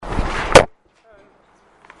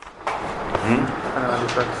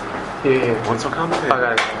Yeah. What's so complicated? I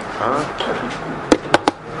got it. Huh?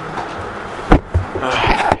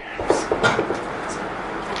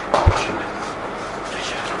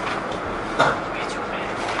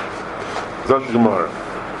 Zok Gemara.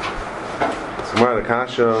 Gemara the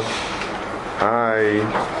Kasha. Hi.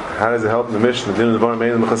 How does it help in the Mishnah? Din Devar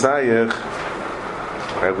mainly Mechasayich.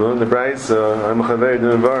 I've learned the Brayso. I'm Mechaver. Din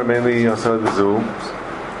Devar mainly Asad the Zoo.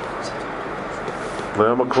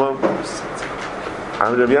 I'm a club.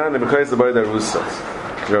 I'm Rav Yana because the boy that Rusa.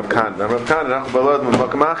 Rav Khan. I'm Rav Khan. I'm Balad from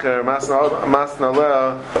Makamacher. Masna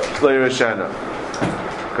Lea Slayer Shana.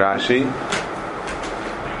 Rashi.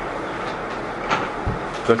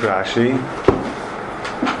 Look Rashi.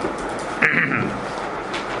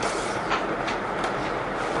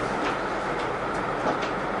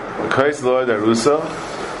 Because Lord Arusa.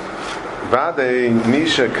 Vade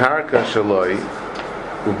Misha Karka Shaloi.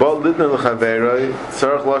 Ubal Lidna L'Chaveroi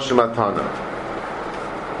Tzarech Lashon Matana.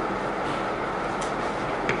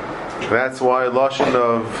 That's why Lashon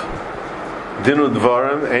of Dinu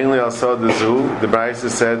Dvarim Ainli Asad Zu the Brayso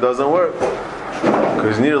said doesn't work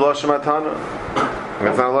because you need a Lashon Matana.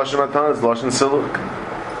 That's not Lashon Matana, it's Lashon Siluk.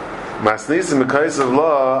 Masnisim because of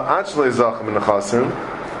law actually Zachem in the Chasrim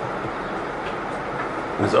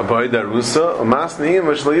is Abai Darusa Masniim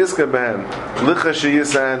V'Shlo Yizka Behem Licha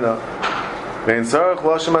Sheyisana Vein Tzarech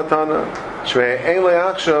Lashon Matana Shvei Ein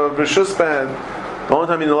Le'achshav B'Shus Behem. The only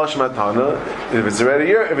time you need Lashon Matana, if it's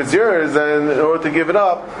already if it's yours, then in order to give it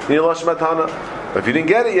up, you need Lashon Matana. But if you didn't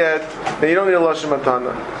get it yet, then you don't need a Lashon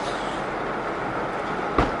Matana.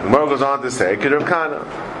 The Gemara goes on to say, K'Rav Kana,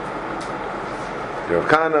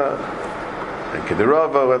 and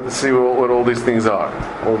K'Rava. We have to see what all these things are.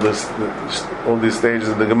 All these stages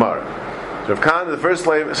of the Gemara. Rav Kana, the first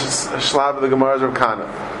shlav of the Gemara is Rav Kana.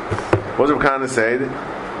 What does Rav Kana say?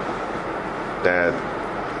 That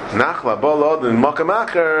Nachla Bolod and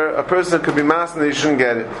Makamacher, a person could be masked and he shouldn't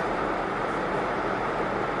get it.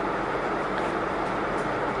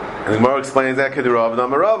 And the Gemara explains that Kedirav and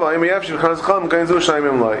Amarava.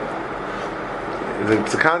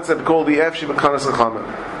 It's a concept called the Efshi B'Kanas L'Chama.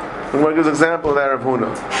 The Gemara gives an example of that of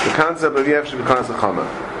Huna. The concept of the Efshi B'Kanas L'Chama.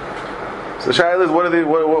 So the Shaila is,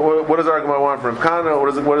 what does our Gemara want from Kana? What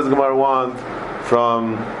does the Gemara want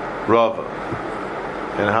from Rava?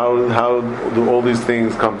 And how do all these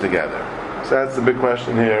things come together? So that's the big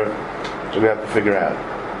question here, which we have to figure out.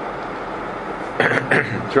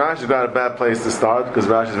 Rashi's got a bad place to start because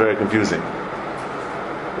Rashi is very confusing.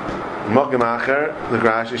 Mokim Acher, the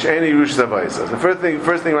Rashi, She'eni Yerush Zavaisa. The first thing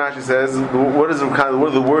Rashi says, what do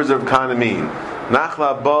the words of Kana mean?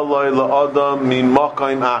 Nachla Baloi La'adam Mi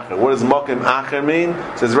Mokim Acher. What does Mokim Acher mean?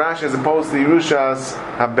 It says Rashi as opposed to Yerushas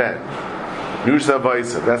Haben. Yerush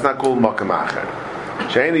Zavaisa. That's not called Mokim Acher.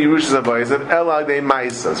 She'eni Yerushas Zavaisa. Ela De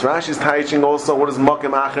Maisas. Rashi is teaching also what does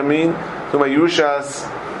Mokim Acher mean? So my Yerushas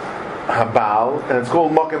Habal, and it's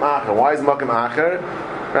called Mokim Acher. Why is Mokim Acher?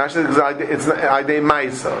 Rashi says it's Aidei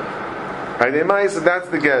Maisa. Aidei Maisa, that's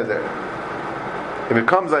together. If it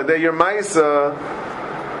comes Aidei your Maisa,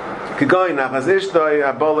 Kigoy Nachas Ishtoi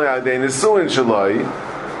Abolei Aidei Nisuin Shaloi,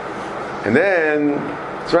 and then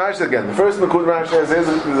it's Rashi again. The first Nakud Rashi says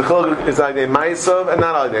is the Chiluk is Aidei Maisa and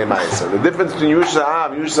not Aidei Maisa. The difference between Yerushas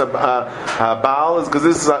Av and Yerushas Habal is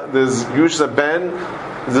because there's Yerushas Ben,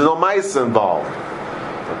 there's no Maisa involved.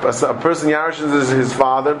 A person Yarishins is his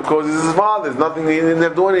father because he's his father. There's nothing, he didn't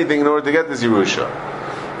have to do anything in order to get this Yerusha.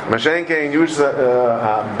 Mashenke and Yerusha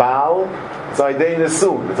Baal, it's Aidei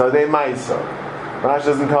Nesun, it's Aidei Maisa. Rashi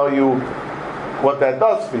doesn't tell you what that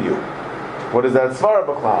does for you. What is that Svara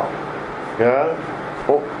B'Klal? Yeah?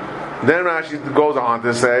 Well, then Rashi goes on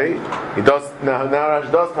to say, he does now Rashi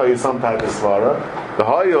does tell you some type of Svara. The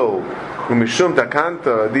Hayo, Umishum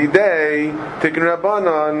Takanta, Didei, Tikkun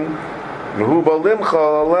Rabbanon,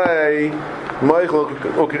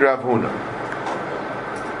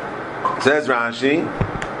 Says Rashi.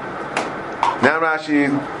 Now Rashi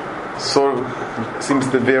sort of seems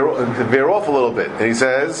to veer off a little bit, and he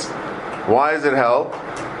says, "Why does it help?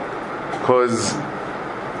 Because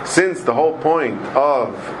since the whole point to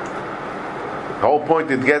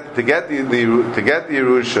get the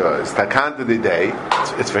Yerusha is Takanta the day,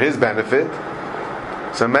 it's for his benefit."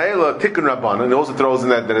 So Meila Tikkun Rabbanon, he also throws in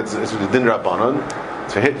that it's Din Rabbanon.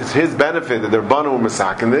 It's his benefit that the Rabbanon were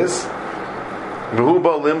masakin this.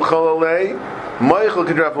 V'huba limchal alei, Meichel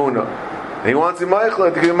K'drav Huna. And he wants him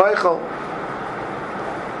Meichel to give Meichel.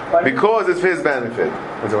 Because it's for his benefit.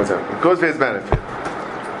 Because for his benefit.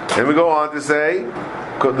 And we go on to say,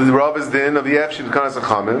 the Rav is Din of the Efshi B'Kanas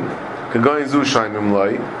Achamim, K'goyin Zu Shaimim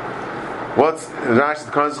Loi. What's Rashi's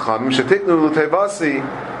B'Kanas Achamim? Shetiknu L'Tevasi,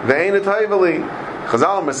 Ve'ein Etayvali.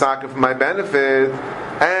 Chazal Masaka for my benefit,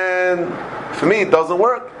 and for me it doesn't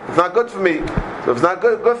work. It's not good for me. So if it's not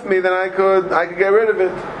good for me, then I could get rid of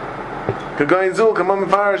it. Could go in Zul, come on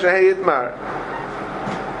Mefarish, hey Itmar.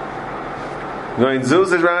 Go in Zul,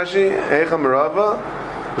 says Rashi, Eicha Merava.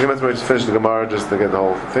 We must finish the Gemara just to get the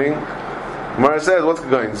whole thing. Gemara says, what's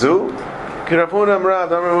going in Zul? Kirapuna Mrav,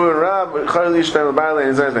 Damaru Rab, Charlish Tamabala,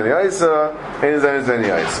 and Zayn Zani Isa, and Zayn Zani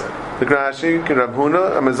Isa. The Rashi,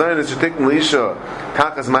 Kirapuna, a Mazayin is Shatik Melisha,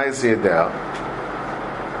 Takas Maisi Adel.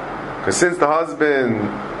 Because since the husband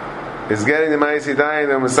is getting the Maisi Dayan,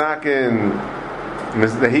 the Masakin,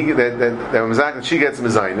 that Masakin, she gets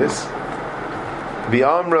Mazainis. The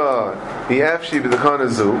Amra, the Efshi, the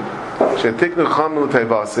Kanazu, Shatiknu Chamu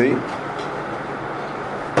Taivasi,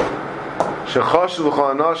 Shachashu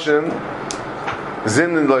L'Chanashim,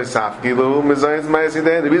 Zimnin Loi Safkilu, Mazainis Maisi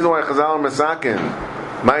Dayan. The reason why Chazal Masakin,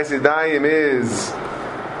 Maisi Dayan is,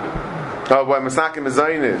 why Masakin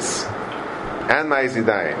Mazainis, and Maisi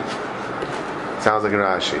Dayan, sounds like a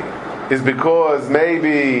Rashi, is because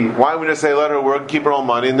maybe, why would I say let her work, keep her own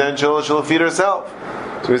money, and then she'll feed herself?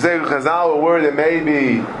 So we say Chazal will word that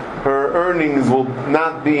maybe her earnings will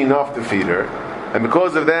not be enough to feed her, and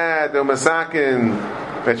because of that, the Masakin,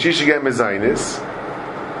 that she should get Mezainis,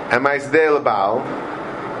 and Ma'isdei Labal.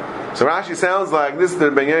 So Rashi sounds like, this is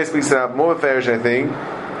the Ben Yai speaks about more farish, I think,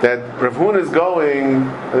 that Rav Huna is going,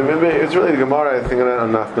 it's really the Gemara, I think,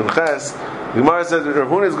 on Nafton Ches, the Gemara says that Rav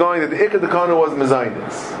Huna is going that the Ikad Dekana was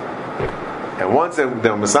Mezainis. And once they were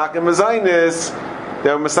Masakin Mezainis,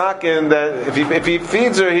 they were Masakin that if he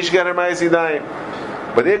feeds her, he should get her Ma'isi Dayim.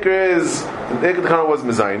 But the Ikad Dekana was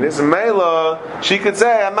Mezainis, and Meila, she could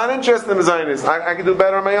say, I'm not interested in Mezainis, I can do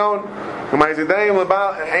better on my own. Ma'isi Dayim,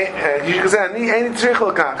 she could say, Ani Tzrich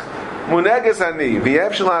L'kach. Muneges Ani,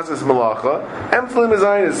 V'yev Shalas is Malacha, Emfli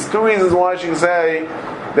Mezainis. Two reasons why she can say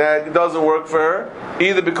that it doesn't work for her.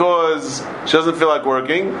 Either because she doesn't feel like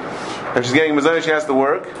working, and she's getting Mezainis, she has to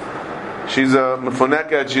work. She's a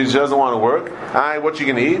Mefoneka, she doesn't want to work. What she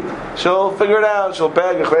can eat? She'll figure it out. She'll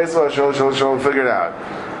beg a chesva, she'll figure it out.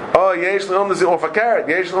 Oh, Yesh L'Umasi, or Fakar,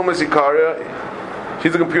 Yesh L'Umasi Karya,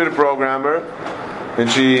 she's a computer programmer, and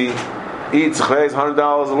she eats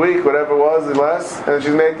 $100 a week, whatever it was, less, and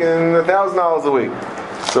she's making $1,000 a week.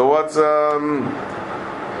 So what's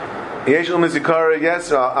Yeshul Mizikara?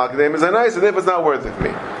 Yes, Al-Kadem is nice, and if it's not worth it for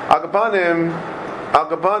me, Al-Kapanim.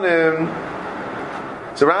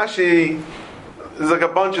 So Rashi, there's like a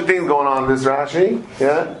bunch of things going on in this Rashi.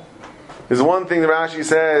 Yeah, there's one thing that Rashi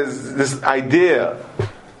says, this idea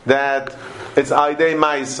that it's Aidei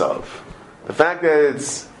Maisav. The fact that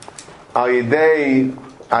it's Aidei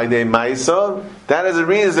Maisav, that is a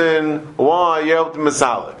reason why you're able to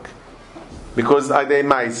Masalik. Because Aidei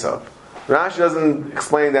Maisav. Rashi doesn't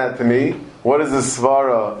explain that to me. What is the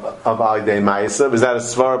svara of Aidei Maisav? Is that a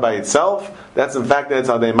svara by itself? That's in fact that it's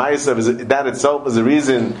Aidei Maisav. That itself is a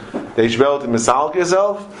reason that you should be able to Masalik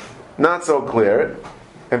yourself? Not so clear.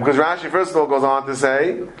 And because Rashi first of all goes on to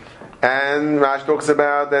say, and Rashi talks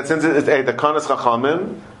about that since it's a Takanas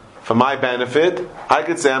Chachamim, for my benefit, I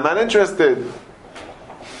could say I'm not interested.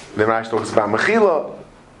 Then Rashi talks about Mechila.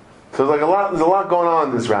 So there's a lot going on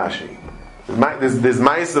in this Rashi. There's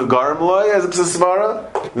mice of Garamloy as a svara.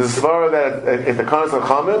 There's a svara that if the Kanas are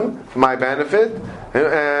coming for my benefit,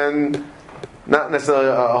 and not necessarily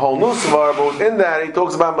a whole new svara, but within that he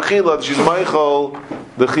talks about Mechila, that she's Meichel,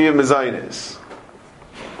 the Chiyav Mezainis.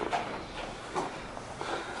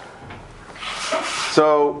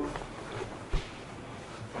 So,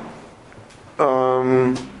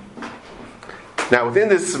 now within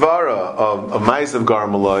this svara of mice of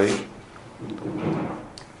Garamloy,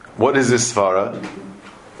 what is this svara?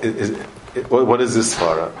 What is this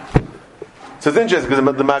svara? So it's interesting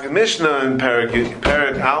because the Maggid Mishnah in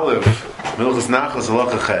Perek Aleph, Milchus Nachas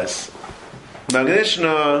Halacha Ches, Maggid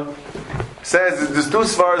Mishnah says there's two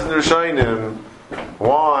svaras in the Rishonim.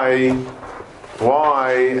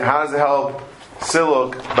 How does it help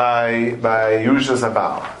Siluk by Yerushas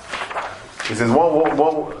Habal? He says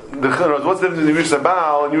what's the difference between Yerushas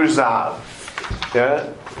Habal and Yerushas Hav?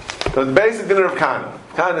 Yeah, so the basic dinner of Kana.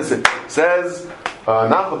 Kana says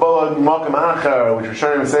Nachlabola Makam Acher, which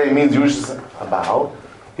Rishonim say means Yerushas Habal.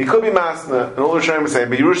 He could be Masna, and all Rishonim say,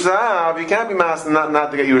 but Yerushas Hav, you can't be Masna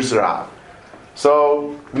not to get Yerushas Hav.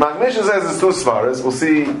 So the Maggid Mishnah says there's two svaras. We'll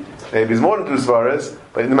see. Maybe it's more than two svaras,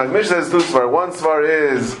 but the Maggid Mishnah says two svaras. One svara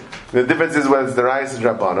is the difference is whether it's the Rais or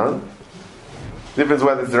Rabbanan. Difference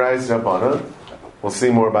whether it's the Rais or Rabbanan. We'll see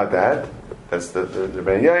more about that. That's the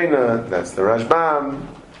Ben Yaina. That's the Rashbam.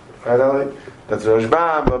 Right, Ali? That's the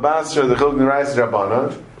Rashbam. Babasra, the Chiluk, the Rais or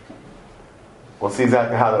Rabbanan. We'll see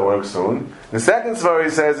exactly how that works soon. The second svara he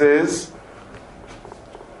says is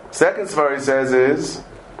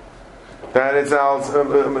that it's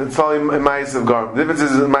only mais of garm. The difference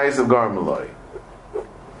is mais of garmaloi.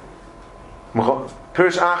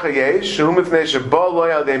 Pirish acher yesh shehu mifnei sheba lo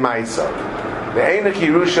yadei maisav ve'enech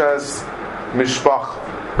yirushas mishpacha.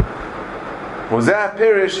 Uzeh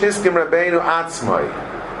pirish hiskim Rabbeinu atzmai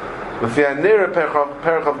l'fi anira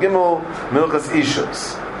perchav gimel milchas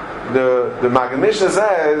ishus. The Magen Mishnah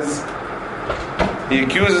says he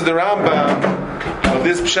accuses the Rambam of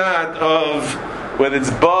this pshat of whether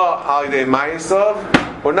it's ba al yidei maisav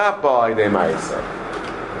or not ba al yidei maisav.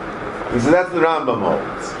 He says that's the Rambam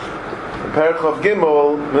holds. Perich of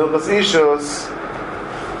Gimel, Milchas Ishus,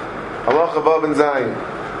 Halacha Vav and Zayin.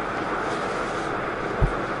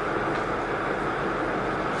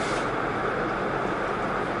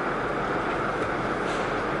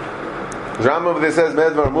 Rambam over there says,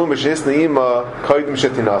 Medvar Mu Mishis Ne'ima Koidim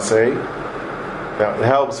Shetinasei. That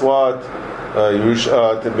helps what?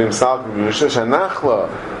 To be Misal from Yerusha. Shanachla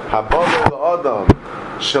Habalo L'Adam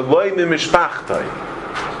Shaloi Mimishpachtai.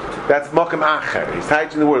 That's Mokem Acher. He's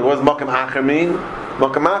typing the word. What does Mokem Acher mean?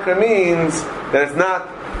 Mokem Acher means that it's not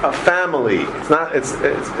a family. It's not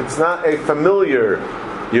a familiar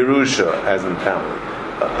Yerusha, as in family.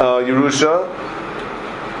 Yerusha.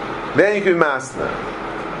 Then you can be Masna.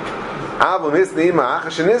 Avam Hisni Ima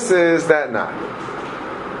Acher Shenis is that not.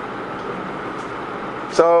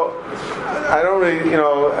 So I don't really,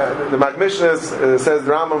 the Magen Mishnah says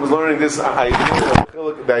the Rambam was learning this idea.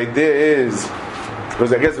 The idea is.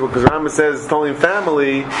 Because I guess because Rambam says it's only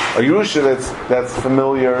family, a Yerusha that's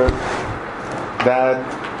familiar,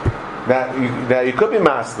 that you could be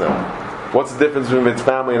Masna. What's the difference between it's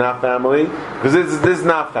family and not family? Because this is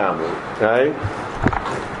not family, right?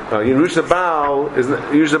 Yerusha Baal is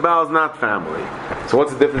not family. So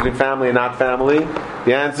what's the difference between family and not family?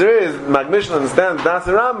 The answer is Magen Mishnah understands that's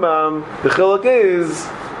the Rambam. The chiluk is,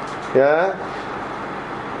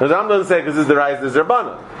 The Rambam doesn't say because this is the Rais, this is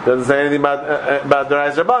Rabbana. Doesn't say anything about the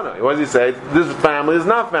Rais Rabbana. What does he say? This family is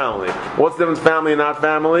not family. What's the difference family and not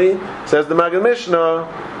family? Says the Magen Mishnah.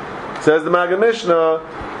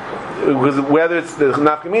 Because whether it's the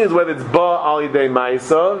nafkamin is whether it's ba al yidei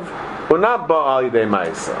ma'asav or not ba al yidei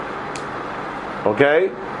ma'asav. Okay.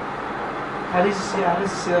 How does he say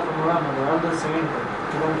that from the Rambam? The Rambam doesn't say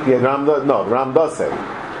anything. The Rambam does say.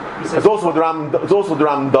 It's also what the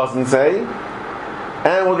Rambam doesn't say,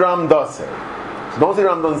 and what the Rambam does say. So don't say the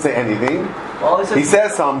Rambam doesn't say anything. He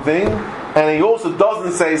says something, and he also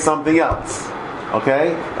doesn't say something else.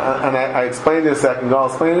 Okay? And I explained it a second ago. I'll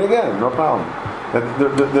explain it again. No problem.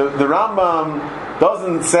 The Rambam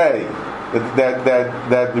doesn't say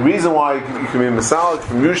that the reason why you can be Masalik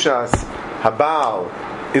from Yushas Habal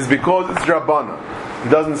is because it's Rabbana. He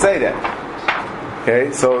doesn't say that.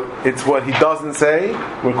 Okay? So it's what he doesn't say.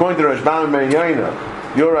 We're going to Rashbam and Yaina.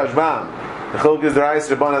 You're Rashbam. The Chiluk is the Rais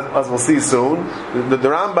Rabban, as we'll see soon. The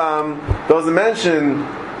Rambam doesn't mention,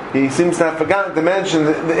 he seems to have forgotten to mention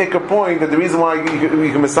the Ikar point that the reason why you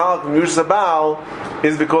can Masalik from Yushas Habal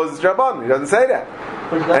is because it's Rabban. He doesn't say that.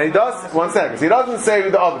 And he does, one second, so he doesn't say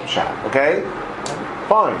the other Pshat, okay?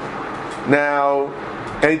 Fine. Now,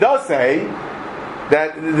 and he does say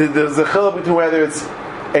that there's a chiluk between whether it's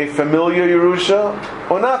a familiar Yerusha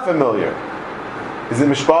or not familiar. Is it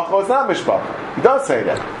Mishpacha or it's not Mishpacha? He does say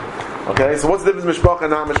that. Okay, so what's the difference Mishpacha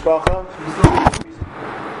and not Mishpacha?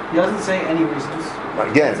 He doesn't say any reasons.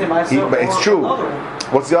 Again, but it's true.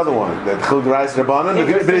 What's the other one? The Chiluk Rais Rabbanan?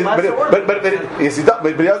 Yes, he does,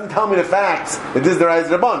 but he doesn't tell me the facts that this is the Rais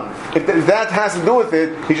Rabbanan. If that has to do with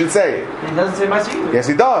it, he should say it. He doesn't say much either. Yes,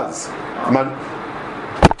 he does.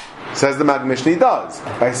 Says the Magen Mishnah, he does.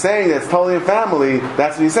 By saying that it's totally a family,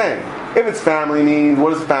 that's what he's saying. If it's family mean,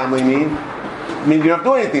 what does family mean? It means you don't have to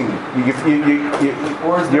do anything.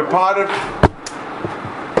 You're part of...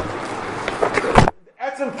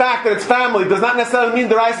 The fact that it's family does not necessarily mean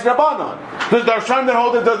the Rais is Rabbanon. There's the Hashem that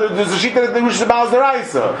hold it, there's a sheet that the Rosh Hashanah is the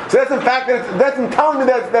Raisa. So that's in fact that's telling me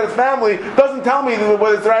that it's family, doesn't tell me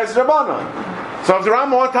whether it's the Rais is Rabbanon. So if the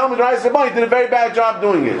Rambam wants to tell me the Rais is Rabbanon, he did a very bad job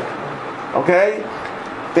doing it. Okay?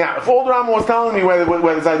 Yeah, if all the Rambam was telling me whether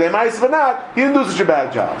it's Aydei Ma'asav or not, he didn't do such a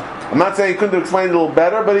bad job. I'm not saying he couldn't have explained it a little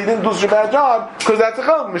better, but he didn't do such a bad job because that's a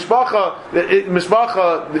chiluk. Mishpacha,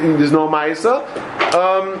 there's no Ma'asav.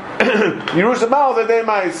 Yerusha Baal is Aydei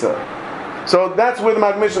Ma'asav. So that's where the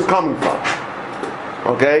Magen Mishnah is coming from.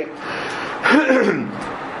 Okay?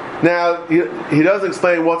 Now, he doesn't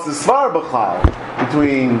explain what's the Svar B'chlal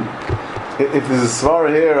between... If there's a svara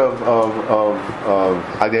here of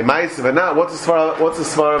Adei Ma'asav and not, what's the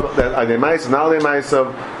svara that Adei Ma'asav, not Adei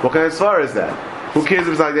Ma'asav? What kind of svara is that? Who cares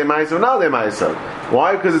if it's Adei Ma'asav or not Adei Ma'asav?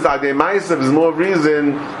 Why? Because it's Adei Ma'asav is more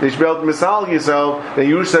reason that you should be able to misal yourself than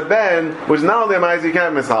Yerusha Ben, which is not Adei Ma'asav you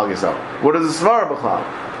can't misal yourself. What is the Svar B'chal?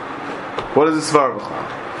 What is the Svar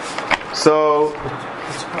B'chal? So,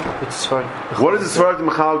 what is the Svar to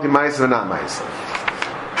Mechal to Ma'asav and not Ma'asav?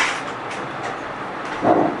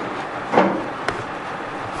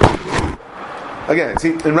 Again, see,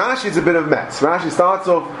 in Rashi it's a bit of a mess. Rashi starts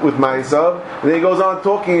off with Ma'asav, and then he goes on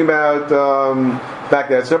talking about back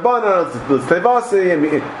there, Shabana, it's Tevasi, and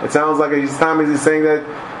it sounds like he's saying that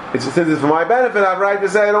since it's for my benefit, I have a right to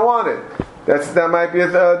say I don't want it. That might be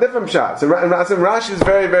a different shot. So Rashi is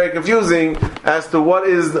very, very confusing as to what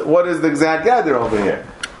is the exact gather over here.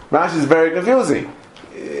 Rashi is very confusing.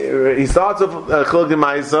 He starts with Chiluk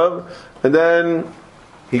Ma'asav, and then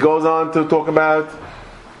he goes on to talk about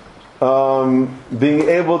being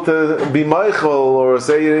able to be Michael or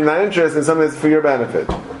say you're not interested in something that's for your benefit.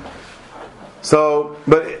 So,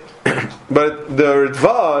 but the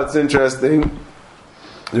Ritva, it's interesting.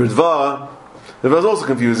 The Ritva is also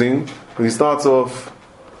confusing. He starts off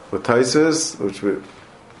with Taisus, which we're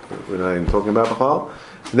not even talking about B'chal.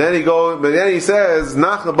 Then he says,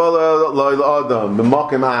 Nachla bala lo'il adam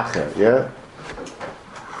b'mokim acher, yeah,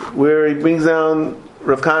 where he brings down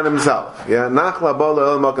Rav Kahana himself, yeah. Nachla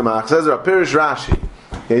bala lo'il mokim acher says Rav Pirish Rashi.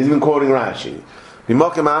 Yeah, he's been quoting Rashi.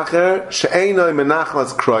 B'mokim acher she'einoi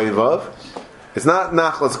menachlas kroivav. It's not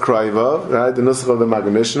nachlas kroivav, right? The nusach of the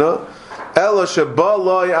Maggid Mishnah. Elo sheba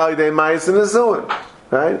loy al yidei ma'asim nezuin,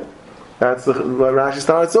 right? That's what Rashi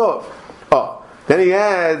starts off. Oh, then he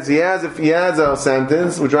adds a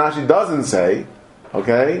sentence which Rashi doesn't say,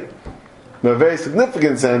 okay, a very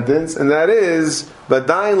significant sentence, and that is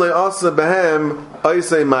Badayin le'asa behem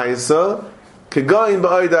oisei ma'isa kegoyin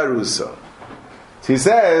ba'oid arusa. So he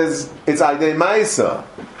says it's Aidei Ma'isa,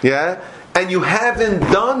 yeah, and you haven't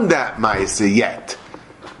done that Ma'isa yet.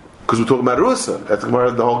 Because we're talking about Arusa. That's the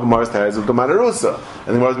whole Gemara's teretz. We're talking about Arusa. And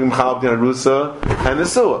the Gemara's being Mechalab between Arusa and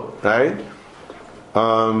Nesua, right?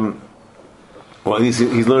 Well, he's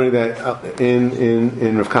learning that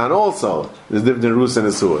in Rav Kahana also. There's difference in Arusa and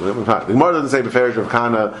Nesua. The Gemara doesn't say Beferish Rav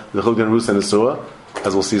Kahana, the Chiluk in Arusa and Nesua,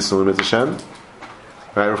 as we'll see soon in Hashem.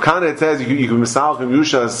 Right? Rav Kahana, it says you can misal from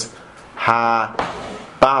Yushas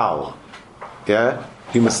ha-Baal. Yeah?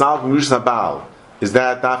 You can misal from Yushas ha-Baal. Is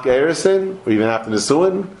that Dafka Erison? Or even after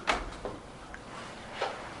Nesuin?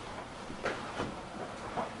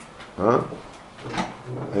 Huh?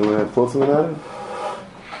 Anyone have thoughts on that?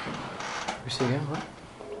 You say again, what?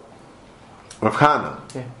 Rav Kahana.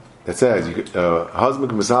 Yeah. It says husband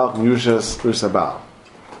can misal from Yushas ha-Baal.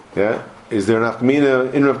 Yeah? Is there enough mina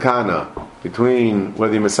in Rav Kahana between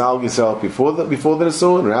whether you misal yourself before the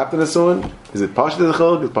Nesuin or after Nesuin? Is it Pasha the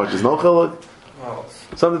Chiluk? Is Pasha's no Chiluk? Well,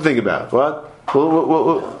 something to think about. What?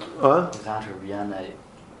 Huh?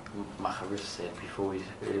 Before we.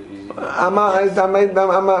 Why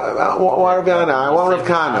Rav Kahana? I want Rav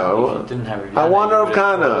Kahana. I want Rav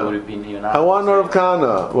Kahana. I want Rav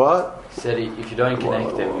Kahana. What? He said if you don't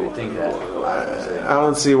connect them, you would think that. I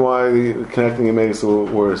don't see why connecting it makes it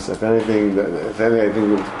worse. If anything, I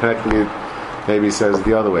think connecting it maybe says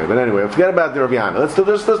the other way. But anyway, forget about the Rav Kahana.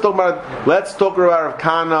 Let's talk about Rav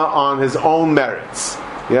Kahana on his own merits.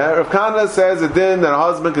 Yeah, Rav Kahana says it then that a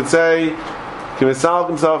husband could say, can misal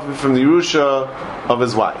himself from the Yerusha of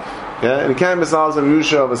his wife. Yeah, and he can't misal from the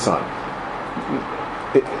Yerusha of his son.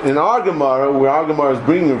 In our Gemara, where our Gemara is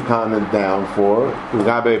bringing Rav Kahana down for, we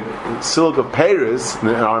have a silk of Paris in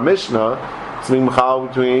our Mishnah, it's being mechal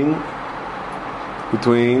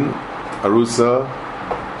between Arusa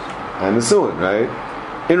and the Nesuin, right?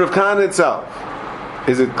 In Rav Kahana itself,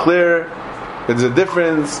 is it clear that there's a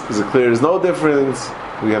difference? Is it clear there's no difference?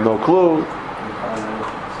 We have no clue.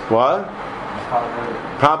 What?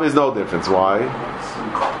 Probably is no difference. Why?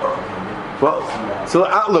 Well, so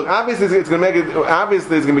look. Obviously, it's going to make it.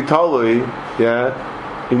 Obviously, it's going to be totally. Yeah.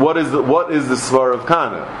 And what is the Svar of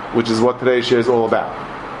Kahana, which is what today's share is all about.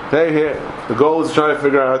 Today here, the goal is to try to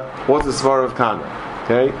figure out what's the Svar of Kahana.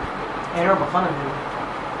 Okay.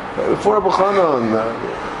 Before Rabbi Chanan,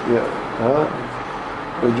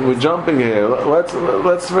 we're jumping here. Let's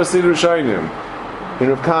first see Rishonim. In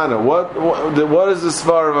Rav Kahana, what is the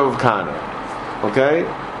svara of Rav Kahana? Okay,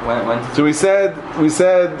 so we said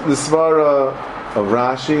the svara of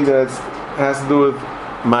Rashi that has to do with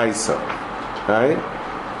Maisa, right?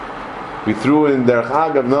 We threw in Derech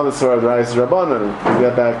Agav another svara of Raisa Rabbanan. We'll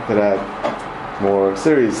get back to that more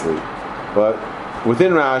seriously, but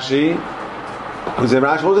within Rashi, we said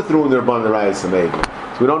Rashi also threw in the Rabbanan Raisa maybe.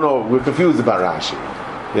 So we don't know. We're confused about Rashi,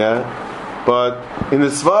 yeah. But in the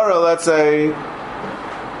svara, let's say.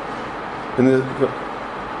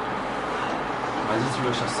 Why does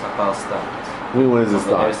Rosh Hashanah start? When does it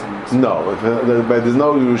start? No, but there's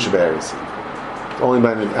no Yerusha Be'eris. It's only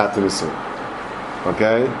by after Nisun.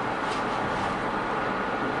 Okay?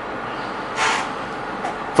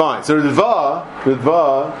 Fine. So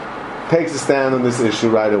Ritva takes a stand on this issue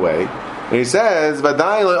right away. And he says,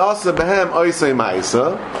 V'dayin le'asa behem oisei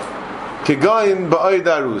ma'isa kegoyin ba'oid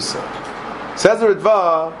arusa. Says the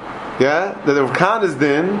Ritva, that the Rav Kahana's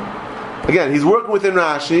din, again, he's working within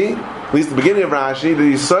Rashi, at least the beginning of Rashi,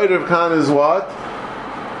 the Yisod of Kahana is what?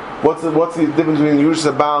 What's the difference between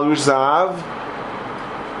Yerusha Baal and Yerusha Av?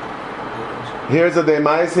 Here's a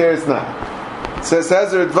Deimais, here it's not. Says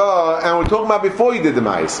the Ritva, and we're talking about before you did the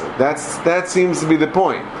Ma'isa. That seems to be the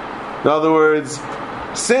point. In other words,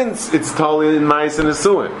 since it's totally in Ma'isa and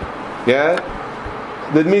Nesuin,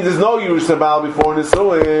 that means there's no Yerusha Baal before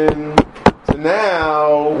Nesuin. So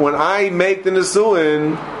now, when I make the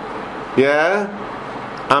Nesuin,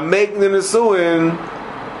 I'm making the Nesuin,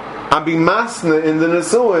 I'm being masna in the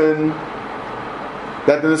Nesuin,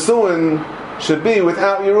 that the Nesuin should be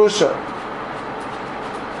without Yerusha.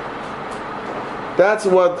 That's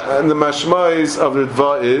what the mashmais of the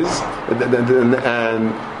Ritva is,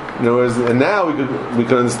 and in other words, and now we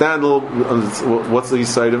can understand a little what's the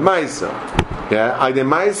side of Maisa. Aydei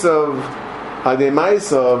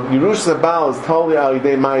Maisa, Yerusha Baal is totally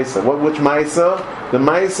Aydei Maisa. Which Maisa? The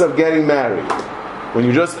Maisa of getting married. When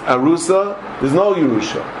you just Arusa, there's no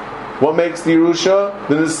Yerusha. What makes the Yerusha?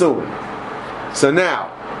 The Nesuin. So now,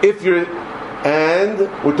 and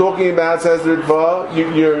we're talking about, says the Ritva,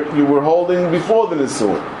 you were holding before the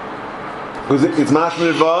Nesuin. Because it's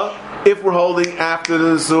Mashma Ritva, if we're holding after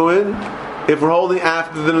the Nesuin,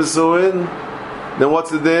 then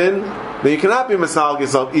what's the din? Then you cannot be Masal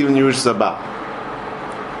yourself, even Yerusha Baal.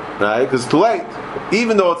 Right? Because it's too late.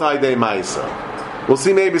 Even though it's Aydei Maisa. We'll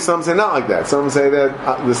see maybe some say not like that. Some say that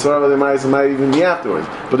the Svar of Aydei Maisa might even be afterwards.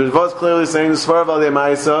 But the Ritva is clearly saying the Svar of Aydei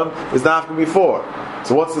Maisa is not from before.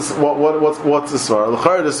 So what's the Svar? The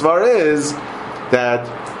Svar is that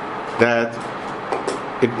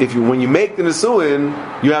if you, when you make the Nesuin,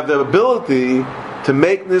 you have the ability to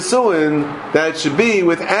make Nesuin that it should be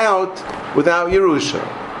without Yerusha.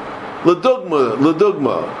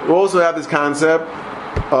 L'dugma. We also have this concept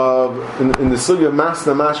of in the sugya of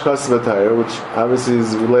Masna Mashkas Vatayr, which obviously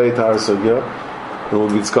is related to our sugya, and we'll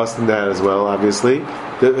be discussing that as well. Obviously,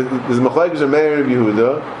 there's Machlekes of Meir and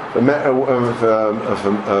Yehuda. If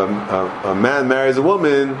a man marries a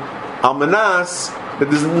woman, Almanas, that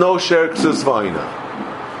there's no Sher Ksus V'Aina.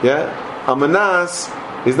 Almanas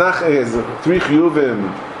is not, he has 3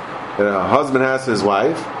 chiyuvim that a husband has to his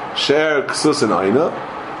wife, Sher Ksus and Aina.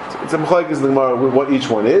 It's a Machlekes in the Gemara what each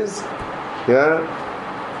one is.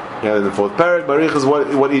 In the 4th parak, Barich is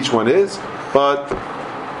what each one is. But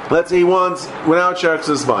let's say he wants without Sher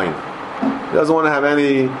Ksus V'Aina. He doesn't want to have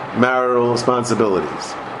any marital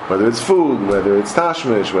responsibilities. Whether it's food, whether it's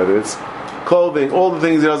tashmish, whether it's clothing, all the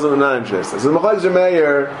things he doesn't not interested. So the Machlekes of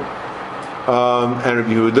Meir and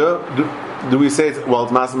Rabbi Yehuda, do we say it's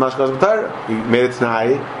Masna Mashkas B'Torah? He made it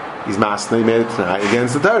tonight. He's Masna. He made it tonight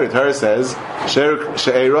against the Torah. The Torah says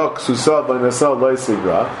She'erok Susah B'Nasah Lo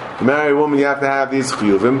Sigra. To marry a woman, you have to have these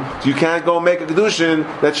chiyuvim. So you can't go make a kedushin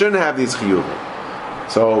that shouldn't have these chiyuvim.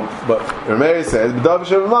 So, but Rameir says B'Dav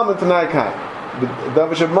Shev Mammon Tanai Kain.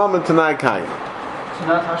 B'Dav Shev Mammon Tanai Kain.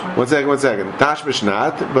 One second. Tashmish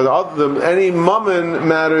not, but other than any mammon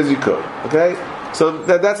matters you could. Okay, so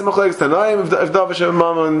that's a machlekes tanaim. If davish have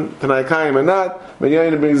mammon tanai kaim or not,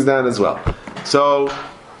 Menyayin brings it down as well. So,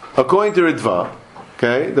 according to Ritva,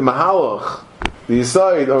 okay, the mahalach, the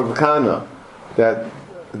yisaid of Kana, that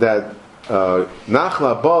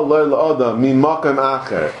nachla ba loy la'adam min makam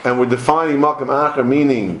acher, and we're defining makam acher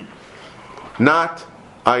meaning not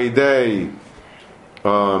aidei.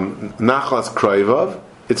 Nachlas Kraivav,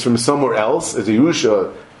 it's from somewhere else. It's a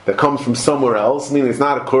Yerusha that comes from somewhere else, meaning it's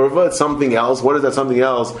not a kurva, it's something else. What is that something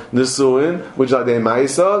else? Nisuin, which are the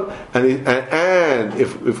Maisav, and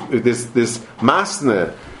if this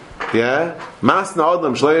Masna, Masna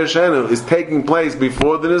Adam Shleir Shenu is taking place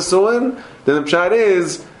before the Nisuin, then the pshat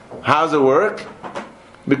is, how's it work?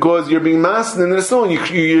 Because you're being Masna in the Nisuin,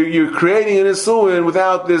 you're creating a Nisuin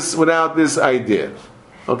without this idea.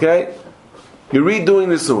 Okay? You're redoing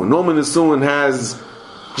Nisuin. Normally Nisuin has,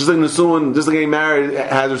 just like getting married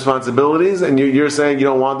has responsibilities, and you're saying you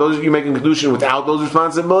don't want those, you're making Kedushin without those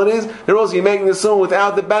responsibilities, and also you're making Nisuin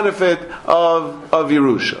without the benefit of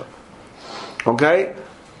Yerusha. Okay?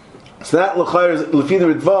 So that, L'fi the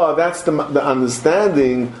Ritva, that's the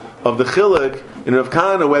understanding of the Chiluk in Rav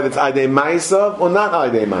Kahana, whether it's Aydei Maisav or not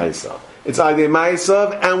Aydei Maisav. It's Aydei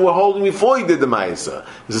Maisav, and we're holding before you did the Maisa.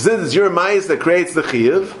 So since it's your Maisa that creates the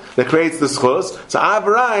Chiyuv, that creates the Schus, so I've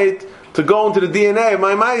right, to go into the DNA of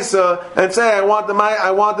my Maisa and say, I want the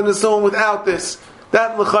Nisuin without this.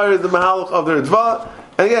 That l'chayr is the mahalach of the Ritva.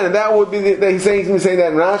 And again, that would be he's saying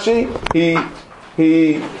that in Rashi.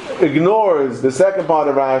 He ignores the second part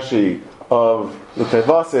of Rashi of the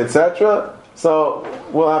Tevasa, etc. So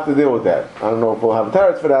we'll have to deal with that. I don't know if we'll have a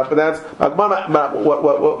teretz for that, but that's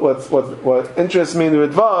what interests me in the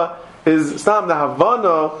Ritva is stam the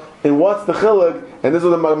Havana in what's the chiluk, and this is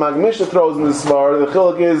what the Mag Mishnah throws in the svar. The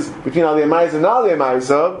chiluk is between Aliyah Maisa and Aliyah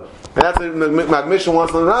Maisa, and that's what the Mag Mishnah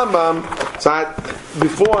wants in the Rambam. So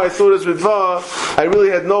before I saw this Ritva, I really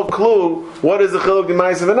had no clue what is the chiluk in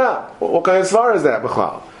Maisa and not. What kind of svar is that,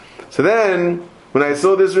 b'chlal? So then, when I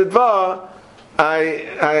saw this Ritva, I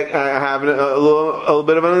have a little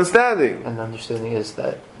bit of an understanding. And the understanding is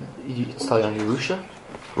that it's telling on Yerusha?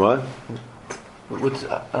 What? It's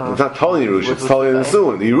not telling Yerusha, it's telling the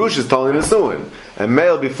Nisuin. The Yerusha is telling the Nisuin. And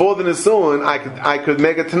male before the Nisuin, I could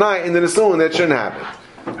make it tonight in the Nisuin. That shouldn't happen.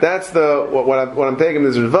 That's what I'm taking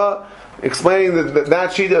this Ritva, explaining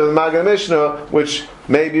that sheet of the Magen Mishnah, which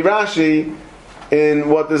may be Rashi, in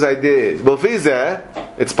what this idea is. B'lfizeh,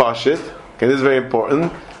 it's Pashit, okay, this is very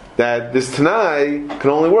important, that this Tanai can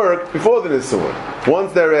only work before the Nisuin.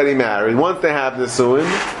 Once they're already married, once they have Nisuin,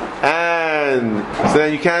 and so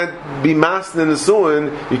then you can't be master in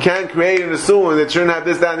Nisuin, you can't create a Nisuin that shouldn't have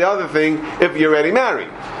this, that, and the other thing if you're already married.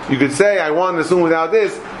 You could say, I want Nisuin without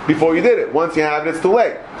this, before you did it. Once you have it, it's too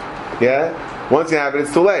late. Yeah? Once you have it,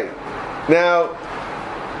 it's too late. Now,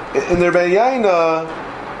 in the Rebbe Yaina,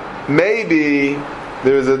 maybe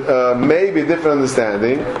there's a maybe a different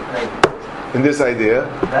understanding in this idea.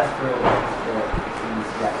 That's for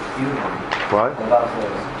that union. What? About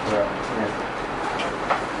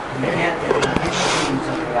you can't do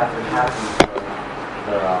something after it happens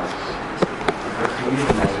for the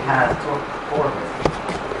union that he has for her.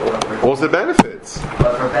 What's the benefits?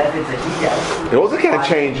 But for benefits that he gets. You also can't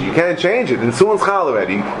change it. You can't change it. The Nisuin's chal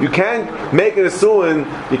already. You can't make a Nisuin,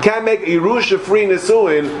 you can't make a Yerusha free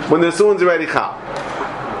Nisuin when the Nisuin's already chal.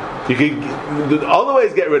 You can other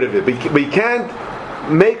ways get rid of it, but you can't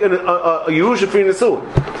make a Yerusha free Nisuin.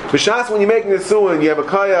 B'shas when you make Nisuin, you have a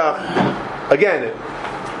kayach, again,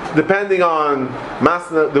 depending on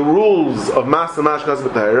the rules of Masna Mashkas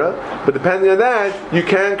B'Tayra, but depending on that, you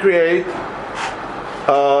can create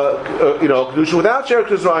Kedusha without Sher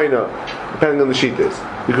Kuzraina, depending on the Shittas.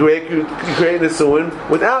 You create Nisuin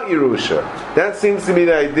without Yerusha. That seems to be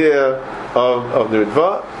the idea of the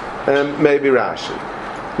Ritva, and maybe Rashi.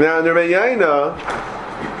 Now in the Rebbe Yaina,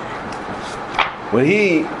 when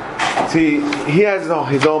he has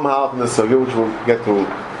his own mahalach in the sugya, which we'll get to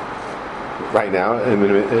right now,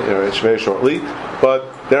 very shortly.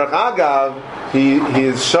 But Derech Agav, he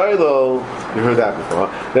is Shailo. You heard that before.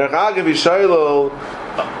 Derech Agav is Shailo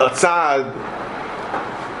a tzad,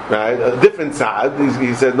 right? A different tzad.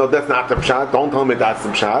 He said, no, that's not the pshat. Don't tell me that's the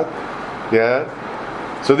pshat. Yeah.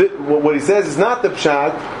 So what he says is not the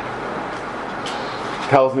pshat.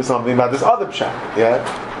 Tells me something about this other pshat. Yeah.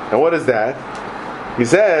 And what is that? He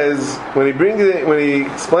says when he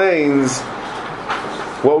explains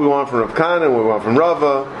what we want from Rav Kana, what we want from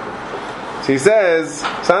Rava. So he says,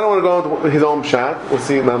 so I don't want to go into his own pshat. We'll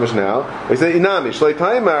see it mamish now. He said, "Inami shlei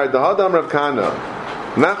taimar dahadam Rav Kana,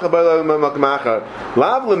 nachabar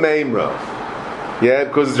lav lemeimra." Yeah,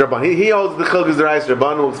 because it's Rabban. He holds the chiluk is the rice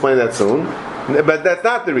Rabban. We'll explain that soon. But that's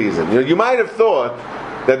not the reason. You might have thought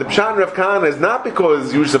that the pshat Rav Kana is not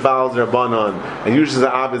because Yusha Baal is Rabbanon and Yusha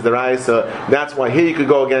Za'av is the Raisa. That's why here you could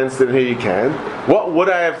go against it and here you can. What would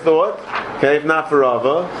I have thought? Okay, if not for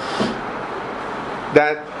Rava,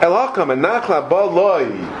 that Elakam and Nachla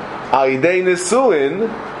Baloi Aidei Nesuin.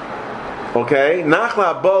 Okay,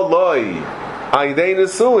 Nachla Baloi Aidei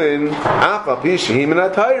Nesuin Afa Pishim and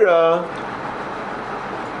Atayra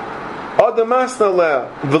Adamasna Le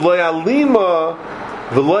V'Loyalima.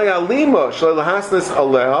 V'loy alima shalei lahasnes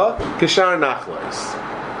aleha kishar nachlas.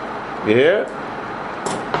 You hear?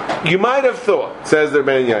 You might have thought, says the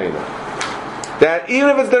Ben Yaina, that even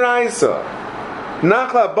if it's the Raisa,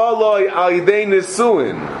 nachla baloy al yidei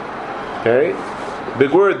nesuin. Okay,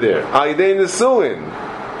 big word there. Al yidei nesuin.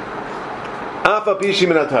 Afa pishim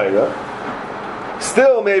min atayra.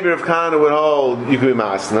 Still, maybe Rav Kana would hold you could be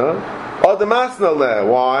masna. Or the masna le.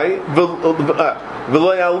 Why?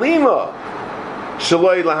 V'loy alima. It's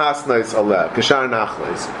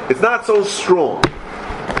not so strong.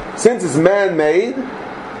 Since it's man-made,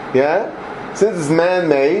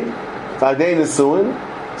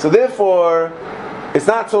 so therefore, it's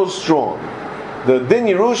not so strong. The Din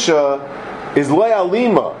Yerusha is Le'a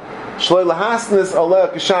Lima. Shlei Lahasnis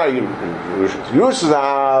Aleh Kishar Yerusha.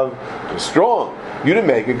 Yerusha is strong. You didn't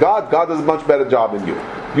make it. God does a much better job than you.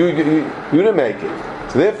 You didn't make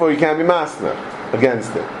it. So therefore you can't be masna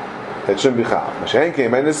against it. That shouldn't be chal. Mashenke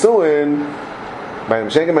by nesuin, by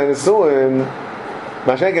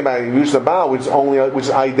Yerusha Baal, which is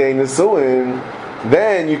Aidei Nesuin,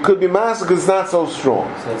 then you could be masna because it's not so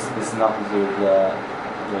strong. So this is nothing to do with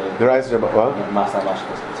the rice of what? Masa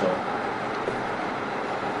Mashkas Keturah.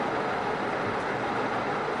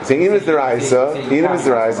 Saying even if the Raisa,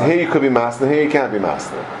 here you could be masna, here you can't be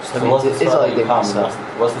masna. So what's the spell that you can't?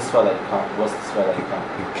 What's the spell that you can't? What's the spell that you can't?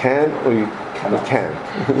 You can or you Cannot. can.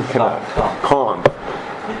 You cannot. Can't.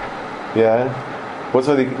 Yeah. What's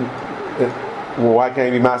the? Well, why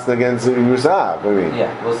can't you be masna against Yerushalayim? I mean.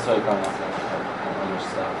 Yeah. What's the spell you can't Masa on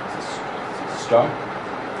yourself? Is it strong?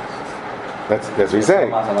 That's what he's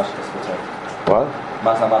saying. Masa Mashkas Keturah. What?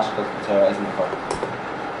 Masa Mashkas Keturah isn't the problem.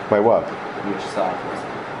 By what?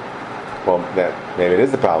 Yerushalayim. Well, that maybe it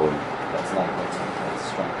is the problem. That's not that's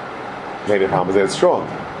strong. Maybe the problem is that it's strong,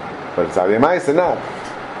 but it's Adei Ma'aseh not.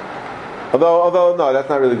 Although no, that's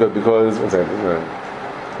not really good because one second,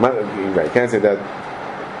 right, you can't say that.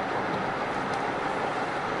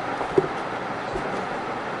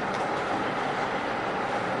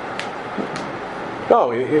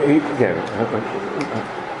 No, he can't.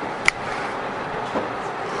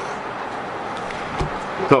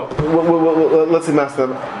 So let's see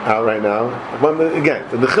master out right now. Again,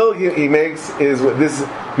 the chiluk he makes is this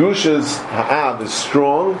Yerusha's ha'ab is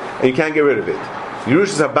strong and you can't get rid of it.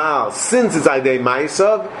 Yerusha's ha'bal, since it's Aidei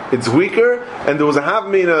Ma'asav, it's weaker, and there was a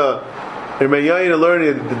havmina in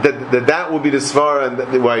learning that would be the svara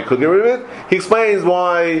and why he could get rid of it. He explains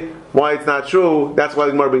why it's not true. That's why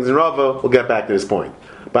the Gemara brings in Rava. We'll get back to this point.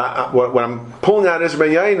 But what I'm pulling out of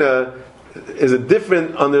Yaina is a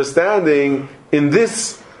different understanding in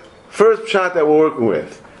this first pshat that we're working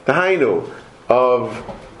with, the hainu of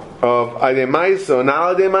Aidei Ma'asav,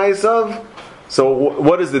 not Aidei Ma'asav. So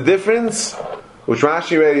what is the difference? Which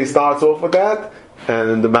Rashi already starts off with that,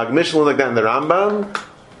 and the Magmishal like that in the Rambam.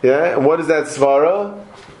 Yeah, and what is that svara?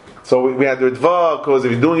 So we had the Ritva, because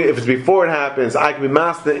if it's before it happens, I can be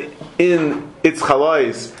master in its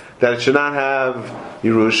chalais that it should not have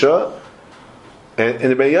Yerusha. And in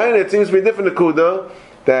the Be'yayin it seems to be a different Nakuda,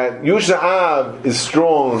 that Yerusha Av is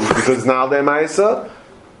strong because it's not Aidei Ma'asav,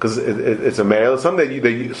 because it's a male. Something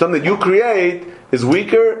that you create is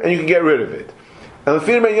weaker and you can get rid of it. And the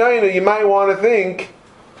Fir Be'yayin, you might want to think,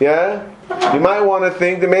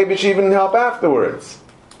 that maybe it should even help afterwards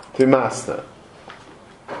to be master.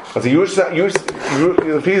 But the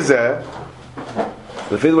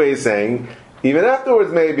fifth way is saying, even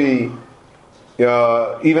afterwards, maybe,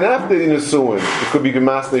 even after the Nisuin, it could be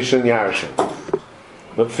Gemaster Yishin Yarshin.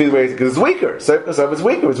 But the fifth way is because it's weaker. So if it's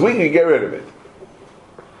weaker, you get rid of it.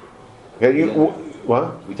 Okay,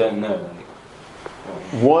 what? We don't know.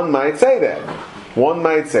 One might say that. One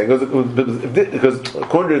might say, because according to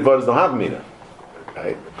the Dvarim, don't have Mina.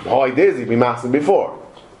 Right? The whole idea is he'd be master before.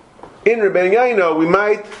 In Rebbeinu Yaino, we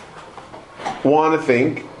might want to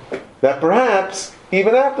think that perhaps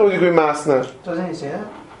even afterwards you could be masna. Doesn't he say that?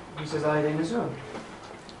 He says Aidei Nesuin.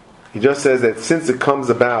 He just says that since it comes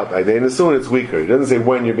about Aidei Nesuin, it's weaker. He doesn't say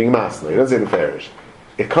when you're being masna. He doesn't say the parish.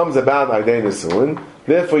 It comes about Aidei Nesuin,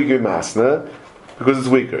 therefore you could be masna because it's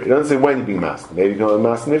weaker. He doesn't say when you're being masna. Maybe you can be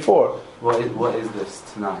masna before. What is this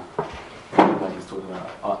tonight? That he's talking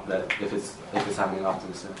about that if it's happening after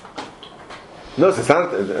the sin. No, it's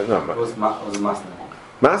not. No. What's master?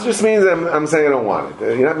 Master just means I'm saying I don't want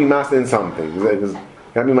it. You're not being master in something. You're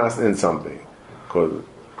not being master in something. Because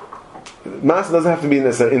master doesn't have to be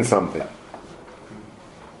necessarily in something.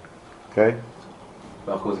 Okay?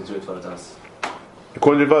 But according to it, what it does.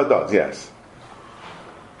 According to what it does, yes.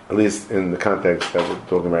 At least in the context that we're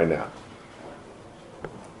talking right now.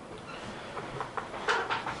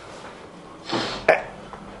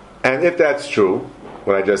 And if that's true,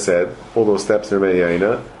 what I just said, all those steps in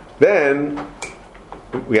Rebbeinu, then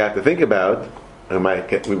we have to think about, and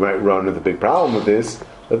we might run into a big problem with this.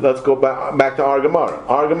 Let's go back to our Gemara.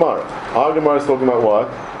 Our Gemara is talking about what?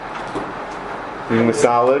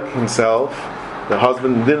 Misalik himself, the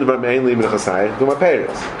husband didn't mainly leave the Chasai, talking about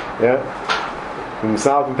Paris. Yeah?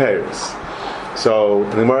 Misalik and Paris. So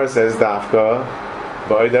the Gemara says Dafka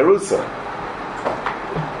Ba'odarusa.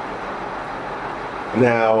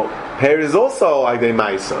 Now, Paris is also Aidei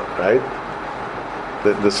Ma'asav, right?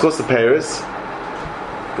 The schus of Paris,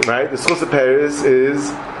 right? The schus of Paris is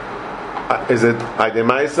it Aidei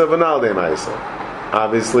Ma'asav or not Aidei Ma'asav?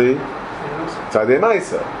 Obviously, it's Aidei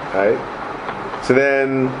Ma'asav, right? So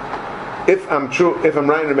then, if I'm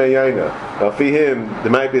right in the Meyaina, for him, there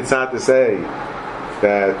might be a tzad to say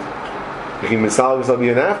that you can misal yourself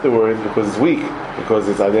even afterwards because it's weak, because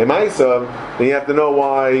it's Adei Ma'asav, then you have to know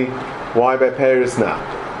why by Paris not.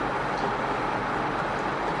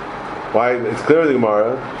 Why? It's clear in the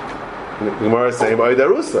Gemara. The Gemara is saying by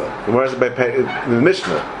Oidarusa. The Gemara is by the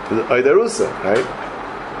Mishnah. Oidarusa, right?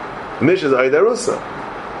 The Mishnah is Oidarusa.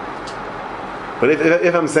 But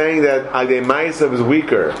if I'm saying that Adei Ma'asav is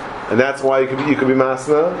weaker, and that's why you could be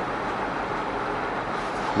Masna,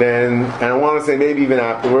 then, and I want to say maybe even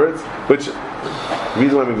afterwards, which the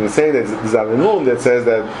reason why I'm even saying that is there's a Num that says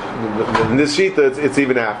that in this Shita it's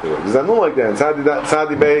even afterwards. There's a Num like that. In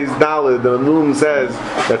Sadi Bey's Daled, the Num says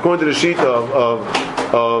that according to the Shita of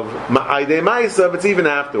Adei Ma'asav, it's even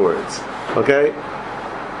afterwards. Okay?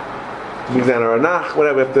 Mizan or Anach,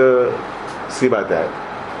 whatever, we have to see about that.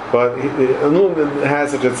 But Num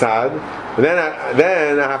has such a tzad. But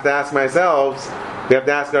then I have to ask myself, we have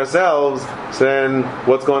to ask ourselves, so then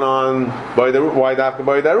what's going on? Why Dafka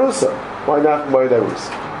by Darusa? Why Dafka by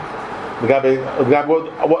Darusa?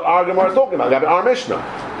 What our Gemara is talking about? Our Mishnah.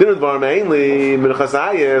 Didn't Gemara mainly Minchas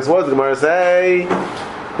Ayis? What does the Gemara say?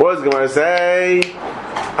 What does the Gemara say?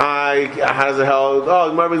 Has it held? Oh,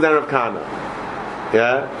 Gemara brings down Rav Kana.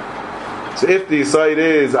 Yeah. So if the site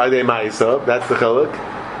is Adei Ma'asav, that's the chiluk.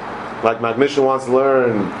 Like my Mishnah wants to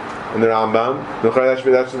learn in the Rambam,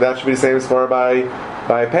 that should be the same as far by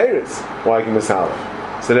Paris. Why can Misala?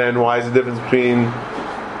 So then, why is the difference between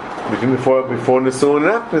before Nisun and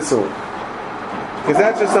after Nisun? Because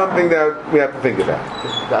that's just something that we have to think about.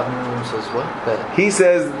 The Abnum says what? He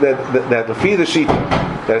says that the feed the sheet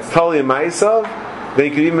that it's totally in Ma'asav, then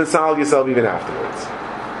you can even Misal yourself even afterwards.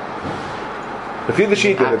 The feed the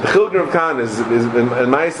sheet that the Chilgun of Khan is in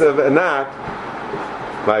Ma'asav and not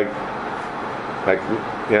like.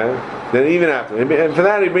 Yeah. Then even after, and for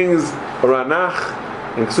that he brings a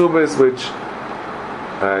Ranach in Ksubis, which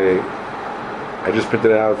I just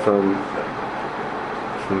printed out from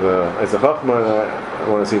the as a Chachma. I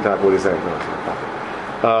want to see what he's saying.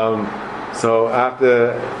 So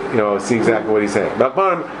after see exactly what he's saying. But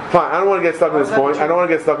fine. I don't want to get stuck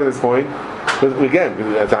in this point. But again,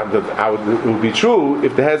 it would be true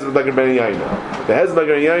if the Hezbollah like a Ben Yaina. The Hezbollah like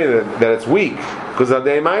a Yaina that it's weak because of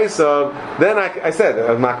Adei Ma'asav. Then I said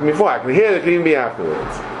I'm not before. I can hear it can even be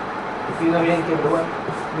afterwards. If you didn't give it away,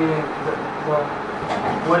 meaning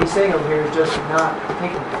what he's saying over here is just not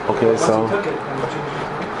taking it. Okay, once so he took it, then he changed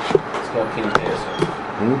it. It's got King Peter, so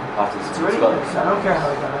It's already mixed. I don't care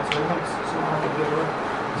how he done it. It's already mixed. So I don't have to give it away.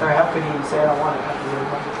 Sorry, how could he say I don't want it after he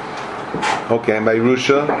already won it? okay, and by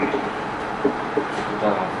Rusha,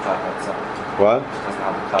 what?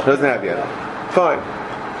 Doesn't have yet. Fine.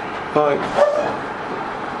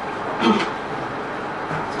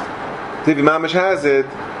 If Imamish has it,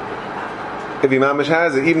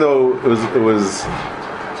 even though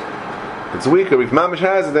it's weaker, if Imamish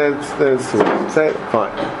has it, then it's say it,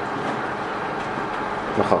 fine.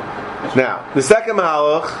 Now, the second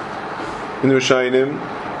Mahalach in the Rishonim,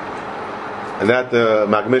 and that the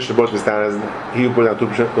Magmisha brought this down as he who put down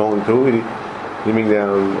 2%, only 2, he bring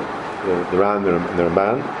down the Ran and the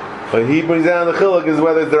Ramban, but he brings down the Chiluk is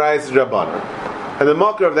whether it's the Rayis or Rabbanan. And the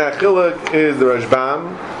Makar of that Chiluk is the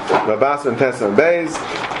Rashbam, Rabasa and Tessa and Beis.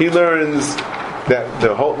 He learns that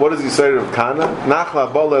the whole, what is he say of Kana?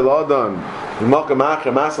 Nachla Bolel Adam, Makar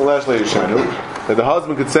Macher, Masa Lesh Leishanu. That the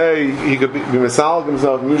husband could say, he could be Misal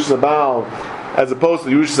himself, Yush Sabal, as opposed to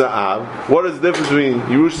Yush Sa'av. What is the difference between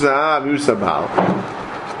Yush Sa'av and Yush Sabal?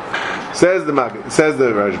 Says the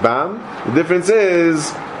Rashbam, the difference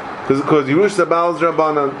is because Yush Sabal is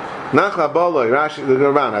Rabbanan. Nachla Boloi, Rashi the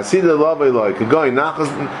Rabban, Hasida Loveloi, Kagoy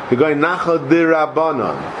Nachla de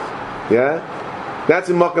Rabbanan. Yeah? That's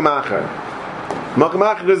in Makam Acher. Makam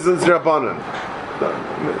Acher is Rabbanan.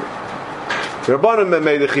 Rabbanan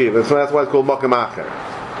made the Chiv, that's why it's called Makam Acher.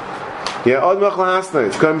 Yeah, Od Machla Hasna,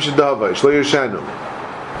 it's Kam Shadava, Shlo Yeshanu.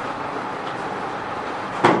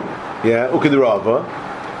 Yeah, Ukidrava.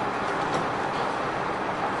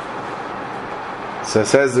 So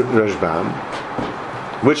says Rashbam,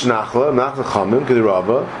 which Nachla? Nachla Chamim,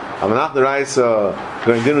 Kedirava. Nachla Raisa,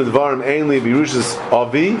 going dinner with Varim, ainly Birushas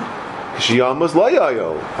Avi, Kishiyamas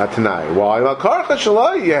Layayo, Hatanai. Why? Karcha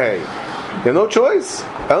Shalai, yay. You have no choice.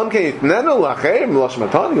 Elam Kate, Nano Lachem,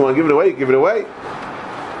 Lashmatan, you want to give it away, give it away.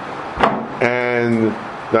 And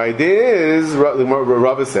the idea is,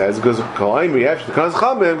 Rava says, because Kalaim, we have to come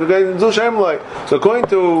Chamim, so according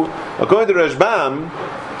to Rashbam,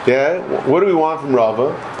 yeah, what do we want from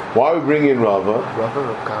Rava? Why are we bringing in Rava? Rava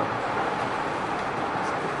or Khan?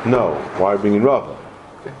 No, why are we bringing Rava?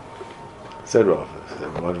 Said Rava.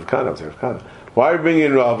 Why are we bringing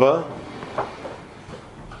in Rava?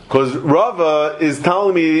 Because Rava is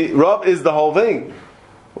telling me, Rav is the whole thing.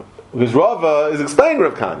 Because Rava is explaining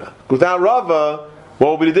Rav Kana. Without Rava, what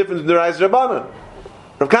will be the difference between the Rais and Rabbanan?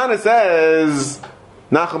 Rav Kana says,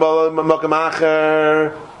 Nachabal Makam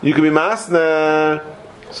Acher, you can be Masna,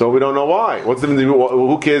 so we don't know why. What's the difference?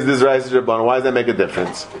 Who cares this Rais and Rabbanan? Why does that make a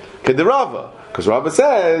difference? Okay, the Rava. Because Rava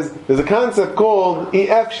says, there's a concept called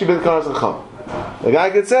EF Shibit Kanas Chacham. The guy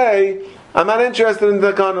could say, I'm not interested in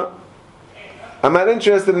the Kana. I'm not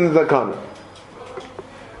interested in the Kana.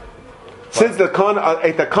 Since the Kana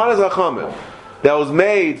is a Chachamim that was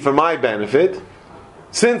made for my benefit,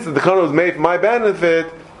 since the Kana was made for my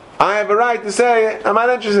benefit, I have a right to say, I'm not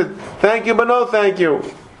interested. Thank you, but no thank you.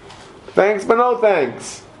 Thanks, but no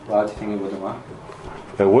thanks. Why do you think it wouldn't work?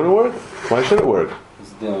 It wouldn't work? Why should it work?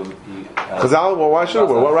 Chazal, well, why should it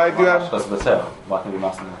work? What right do you have? Why can we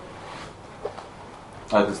master now?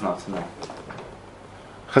 Oh, it's not tonight.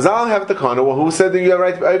 Chazal have the Kana. Well, who said that you have a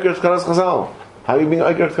right to be Eiker Kanas Chazal? How are you being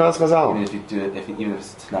Eiker Kanas Chazal? Even if you do it, even if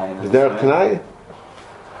it's tonight. Is there a Tanai?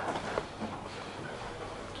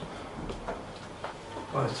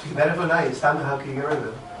 Well, it's benefit now. It's time. How can you get rid of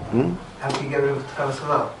it? How can you get rid of Kanas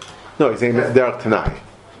Chazal? No, he's saying Derek Tanai.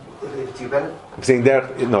 If you benefit, I'm saying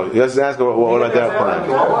Derek. No, let's ask what about Derek It Tanai.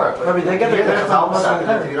 won't work. I mean, they get If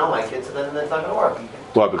their you don't like it, so then it's not going to work.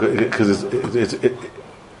 Why? Because the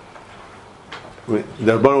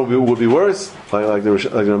Rabbanan would be worse, like the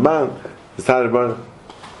Ramban. It's not the Rabbanan.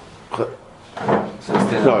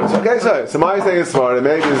 No, it's okay. So my saying is smart, and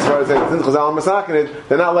maybe as far as saying since Chazal masakin it,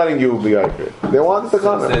 they're not letting you be Eiker. They want the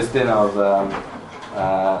So Kana. this din of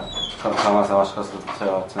Kamas Amashkas to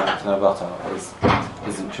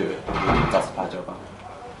isn't true. That's a bad job.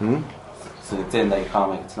 So the din that you can't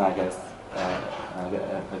make it tonight against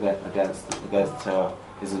Torah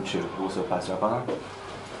isn't true. Also applies to Rabbanan.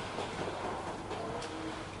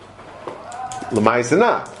 L'maisa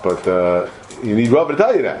not, but you need Rav to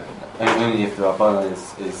tell you that. Only if the Rabbanan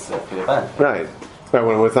is for your benefit. Right.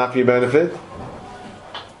 When it's not for your benefit.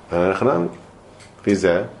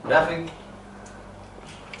 Fizeh. Nothing.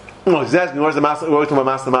 No, he's asking where's the master. We're talking about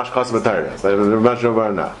master mashkas b'tayras.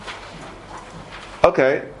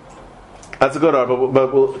 Okay, that's a good order.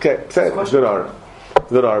 But okay, say it. Good order.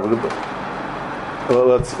 Good order. Well,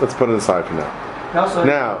 let's put it aside for now.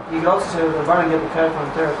 Now, you can also say the Barney get the character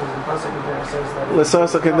from Torah because the pasuk in Torah says that. Let's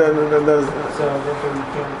also so therefore you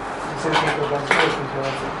can't. You say can't go down space until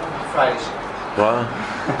Friday. Wow.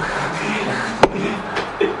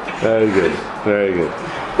 Very good. Very good.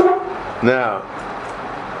 Now.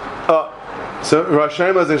 So Rosh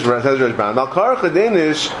Hashanah says Rashban. Al Karach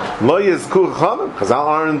Danish lo yizku chachamim. Chazal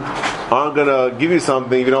aren't gonna give you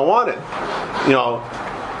something if you don't want it. You know,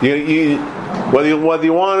 you whether you want it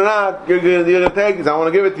or not, you're gonna take it. I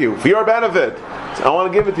want to give it to you for your benefit. I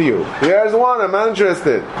want to give it to you. You guys want it? I'm not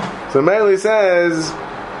interested. So Meili says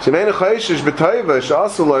Shemeinu chayshish b'toiva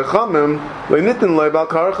she'asu lo yachamim lo yinitin lo bal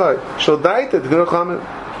karach shel daita t'gunu chamim.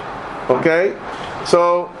 Okay,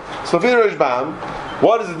 so Fid Rashbam.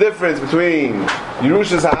 What is the difference between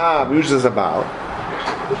Yerushas Ha'am and Yerushas Habal?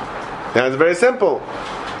 The answer is very simple.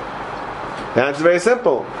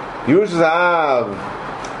 Yerushas Ha'am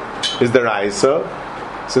is the Raisa,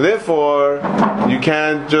 so therefore you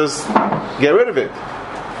can't just get rid of it.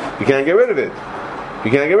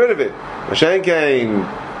 Hashem came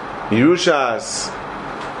Yerushas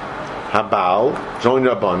Habal, join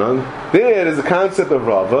Rabbanan. There is the concept of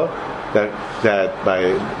Rava. That by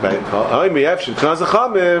it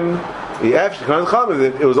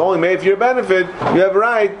was only made for your benefit, you have a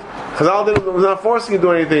right. Chazal was not forcing you to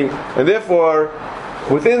do anything, and therefore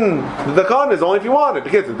within the Kana is only if you want it.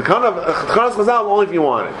 Because the Kana of Chazal is only if you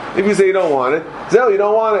want it. If you say you don't want it, you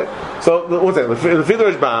don't want it. So what's that? The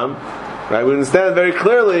Fidrush Bam, right? We understand very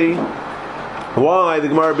clearly why the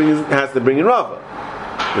Gemara has to bring in Rava.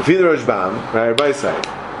 The Fidrush Bam, right? Everybody say,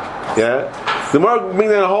 yeah. The Gemara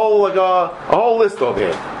brings in a whole list over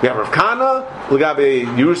here. We have Rav Kana, we have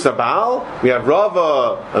Yerush Habal, we have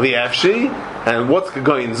Rava of the Efshi, and what's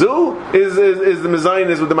going Zu is the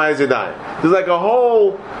Mezainis with the Ma'az Yadayim. There's like a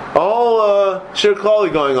whole Shir Klali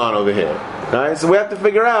going on over here. Right? So we have to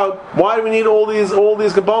figure out why do we need all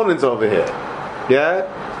these components over here. Yeah?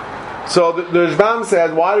 So the Rashbam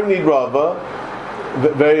says, why do we need Rava?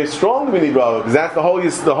 Very strong we need Rava, because that's the whole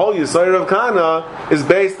Yisrael of Kana is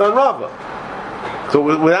based on Rava. So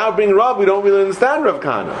without being Rav, we don't really understand Rav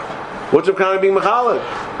Kana. What's Rav Kana being Mechalek?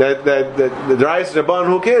 That the Drais Rabban,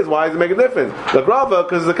 who cares? Why does it make a difference? Like Rava,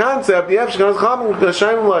 because the concept, the Efshik is Chachamim, the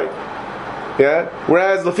Shem like. Yeah?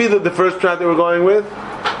 Whereas the first track that we're going with,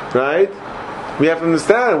 right? We have to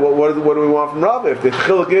understand what do we want from Rava. If the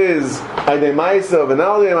Chiluk is Aydei Ma'isa,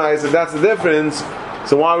 V'nal Ma'isa, that's the difference.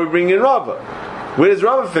 So why are we bringing in Rava? Where does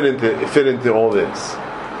Rava fit into all this?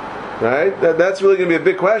 right? That's really going to be a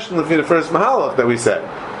big question looking at the first Mahalach that we said.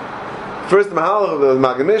 First Mahalach of the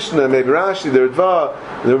Maggid Mishnah, maybe Rashi, the Ritva,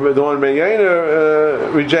 the one Ben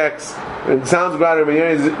Yaina rejects. It sounds about it, Ben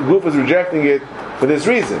Yaina's group is rejecting it for this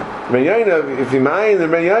reason. Ben Yaina, if you mind, the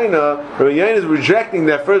Ben Yaina is rejecting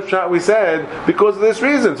that first shot we said because of this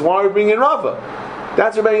reason. So why are we bringing in Rava?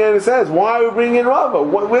 That's what Ben Yaina says. Why are we bringing in Rava?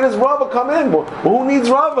 Where does Rava come in? Well, who needs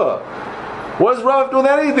Rava? What does Rava do with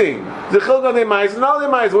anything? The Chilga de Mais, no de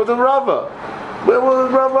Mais. What's the Rava?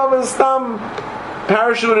 Rava is stam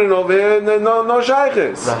parachuting over here, and no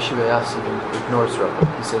shaykhis. Rashi Bayasi ignores Rava.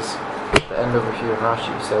 He says, the end over here in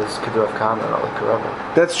Rashi says, Kedurav Kana, not like Rava.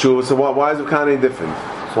 That's true. So why is Rav Kana any different?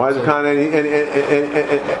 Why is Rav Kana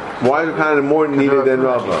why is Rav Kana more needed than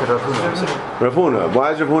Rava? Rav Huna.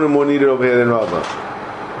 Why is Rav Huna more needed over here than Rava?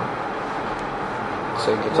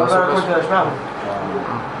 So it's Why also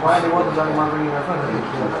are they welcome talking about bringing Rav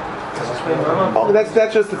Huna? Oh, that's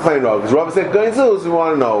just the claim Rava. Because Rava said going to, so we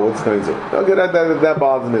want to know what's going to. Okay, that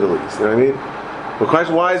bothers me the least. You know what I mean? The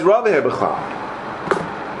question: why is Rava here b'chal?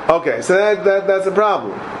 Okay, so that's a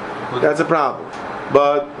problem. That's a problem.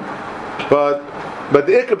 But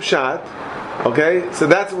the ikab shot. Okay, so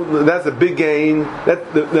that's a big gain.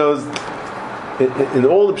 That those in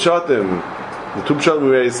all the pshatim, the two pshatim we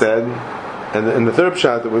already said, and the third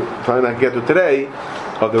pshat that we're trying to get to today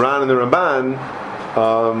of the Ran and the Ramban.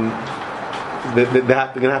 They're going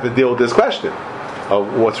to have to deal with this question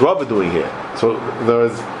of what's Rava doing here. So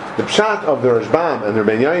there's the pshat of the Rashbam and the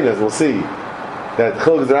Ben Yaina, as we'll see, that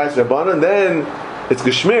Chilg is the Reish Rabbanan, then it's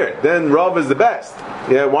Geshmir. Then Rava is the best.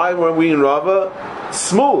 Yeah, why weren't we in Rava?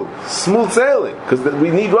 Smooth sailing, because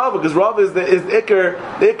we need Rava, because Rava is the ikar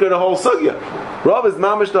the whole sugya. Rava is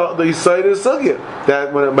mamish the yisayid of the sugya.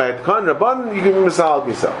 That when by Kan Rabbanan you can be misal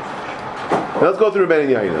yourself. Now let's go through Ben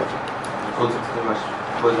Yaina.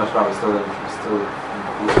 Still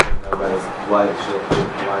why it should be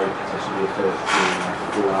a third.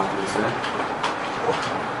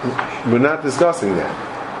 We're not discussing that.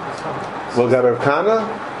 Well, by Rav Kana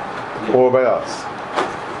or by us?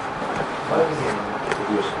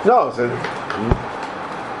 No, so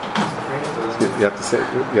you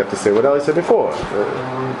have to say what Eli said before.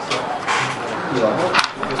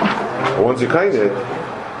 Once you kind it,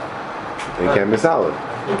 you can't miss out.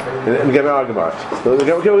 And we get our argument. The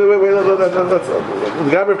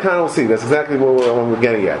Gabi of Khan will see. That's exactly what we're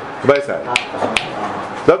getting at. By side.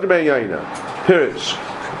 Dr. Ben Yaina. Pirish.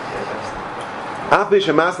 After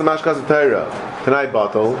Shemas the Mashkas Torah tonight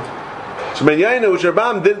bottle. Ben Yaina, which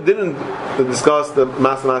Rabban didn't discuss the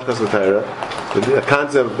Mas Mashkas Torah, the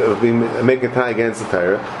concept of making a tie against the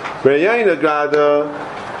Torah. Ben Yaina grada.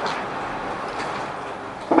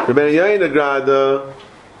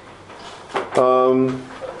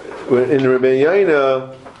 In Rabbi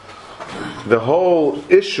Yaina, the whole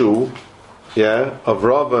issue, of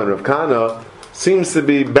Rava and Rav Kana seems to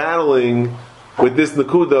be battling with this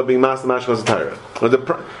nakuda being Master Mashkas Torah.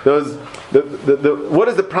 What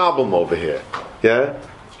is the problem over here? Yeah,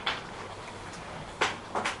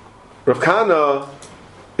 Rav Kana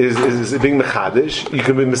is being mechadish. You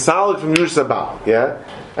can be misalik from Yur Sabal. Yeah,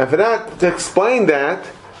 and for that to explain that,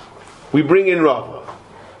 we bring in Rava.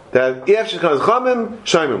 That if she comes chamim,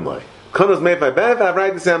 shaimim lay. Konos made by benefit, I have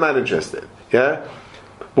right to say I'm not interested. Yeah?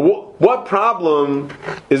 But what problem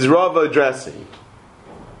is Rava addressing?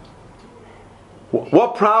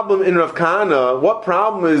 What problem in Rav Kana, what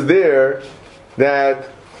problem is there that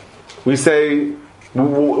we say,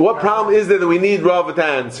 what problem is there that we need Rava to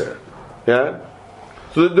answer? Yeah?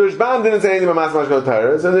 So the Rishbam didn't say anything about Mas Mashkas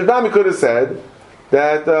Torah, and the Rishbam could have said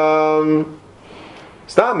that,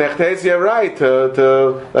 stop, Mechtes, you have right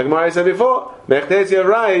to like Mari said before, Mechtes, you have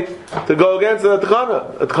right to go against the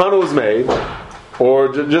Tchana. The Tchana was made, or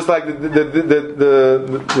just like the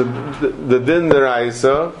Din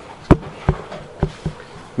Deraisa.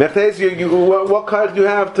 Mechtes, what card do you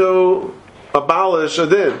have to abolish a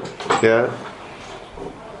Din? Yeah.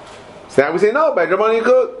 So now we say no, by Draman you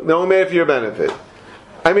could. They only made it for your benefit.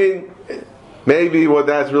 I mean, maybe what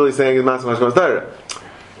that's really saying is Mas Mashkas Torah,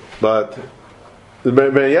 but the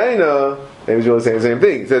Ben Yaina, maybe he's really saying the same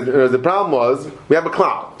thing. He says the problem was we have a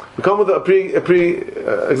cloud. We come with a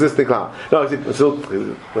pre-existing cloud. No, still,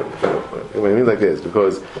 what I mean like this,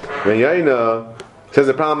 because Ben Yaina says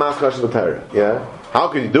the problem is Mashkas Torah. Yeah, how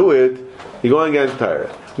can you do it? You're going against Torah.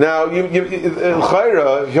 Now, if you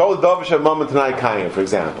hold Davish Mammon tonight Kayim, for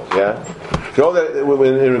example, yeah, if you hold that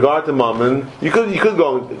in regard to Mammon, you could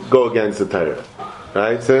go against the Torah,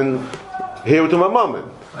 right? So then, here to my Mammon.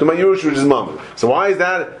 to my Yerusha, which is Mammon. So why is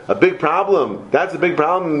that a big problem? That's a big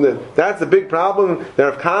problem. That's a big problem. That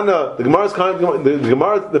Rav Kana, the Gemara's coming.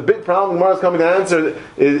 The big problem the Gemara's coming to answer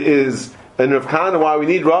is and Rav Kana, why we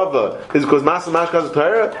need Rava is because Masa Mashkas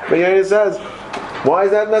Torah. Yayin says, why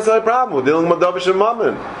is that necessarily a problem? We're dealing with Davish and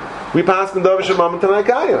Mammon. We pass in Davish and Mammon Tanai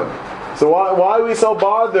Kayam. So why are we so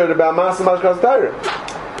bothered about Masa Mashkas Torah? You know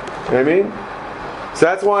what I mean? So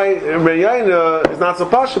that's why Yayin is not so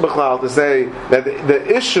pasha b'chlal to say that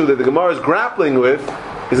the issue that the Gemara is grappling with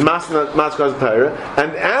is Masa Mashkas Torah,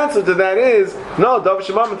 and the answer to that is no Davish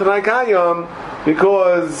and Mammon Tanai Kayam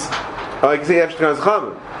because like you say Efshkan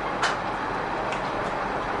Chaman.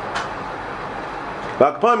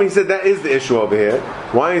 But he said that is the issue over here.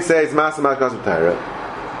 Why you say it's Masa Mashkas Torah?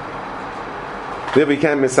 Then we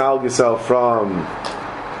can misal yourself from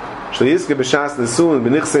Shliyiske b'shas nesuin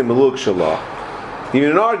b'nichsei meluk shalah.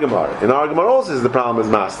 Even in our Gemara also is the problem is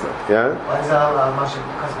Masna. Yeah. Why is that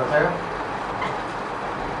Mashkas Torah?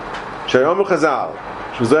 Shayom Chazal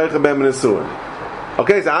Shuzayich ben nesuin.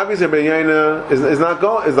 Okay, so obviously Ben Yaina is not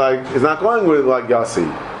going with like Yossi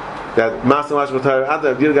that Masa Mashkas Torah.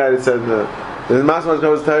 Other dear guy that said the Masa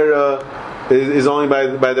Mashkas Torah is only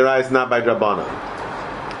by the rice, not by Drabbana.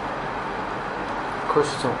 Of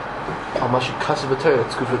course, it's not. Mashkas Torah.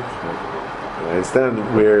 It's good for. I understand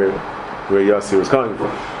where Yossi was coming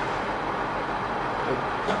from.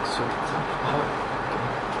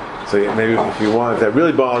 So yeah, maybe if you want, if that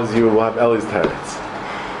really bothers you, we'll have Eli's teretz.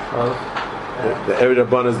 The Erid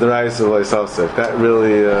Rabban is the rice of Lysalsef. That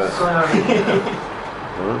really.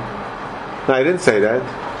 No, I didn't say that.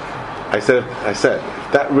 I said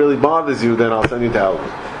if that really bothers you, then I'll send you to Eli.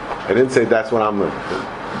 I didn't say that's what I'm going to do.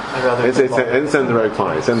 I didn't send the right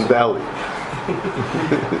client. I sent the Eli.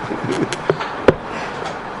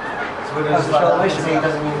 He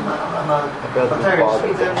doesn't mean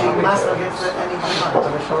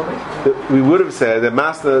we would have said that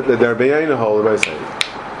Master that they're B'yayin hold by saying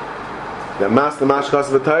that Master Mashkas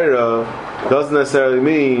V'Torah doesn't necessarily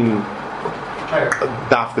mean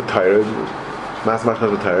Daf the Torah. Master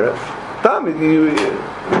Mashkas V'Torah.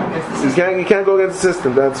 You can't go against the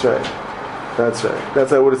system. That's right. That's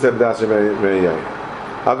what I would have said. That's very young.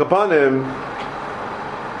 Akapanim.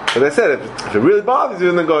 But I said, if it really bothers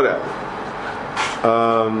you, then go there.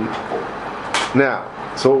 Now,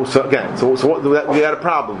 so again, so what, we had a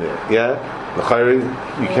problem here. Yeah,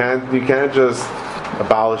 you can't just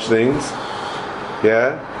abolish things.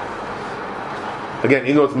 Yeah. Again,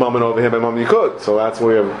 you know it's Mammon over here by Mammon you could, so that's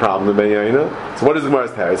where you have a problem with Ben Yaina. So what is the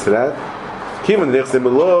Gemara's teretz to that? Kiman nichsim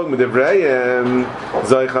belog medivreim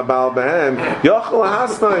zaycha bal behem yachol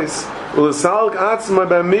hasnais ulesalk atzma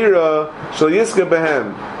b'amira shal yiska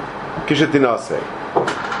behem kishetinasei.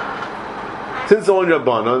 Since the only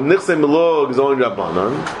Rabbanon, nichsim belog is only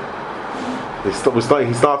Rabbanon. He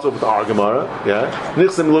starts off with our Gemara. Yeah,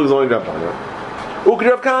 nichsim belog is only Rabbanon. Ukri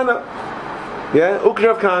Rav Kana. Yeah, Ukri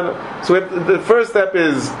Rav Kana. So the first step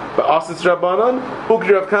is Asis Rabbanon.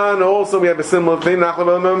 Ukri Rav Kana. Also, we have a similar thing. What's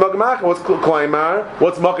Klaimar?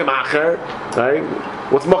 What's Mokem Acher? Right?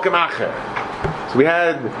 What's Mokem Acher? So we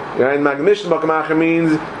had in Magnish Mokem Acher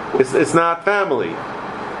means it's not family.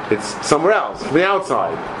 It's somewhere else, from the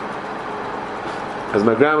outside. As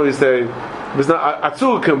my grandma used to say, there's not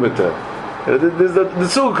Atzul Kumita. There's the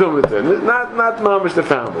Tzul Kumita. Not Mamish the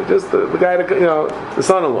family. Just the guy that, the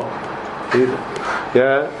son-in-law.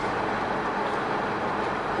 Yeah.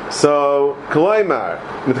 So Kalaimar,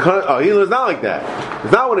 Hilu is not like that.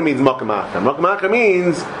 It's not what it means. Mokem Acher. Mokem Acher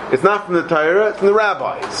means it's not from the Torah; it's from the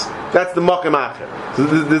rabbis. That's the Mokem Acher. So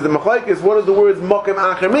the machlokes. What does the words Mokem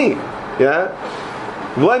Acher mean? Yeah.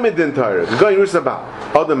 V'leimid din Torah. It's going Yerusabal.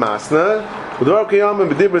 Other Masna. Udvar Kiyam and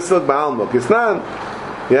B'dibra Silk Ba'almuk. It's not.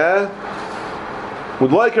 Yeah.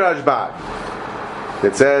 Would like Rajbad.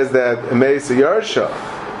 It says that Emeisa Yersha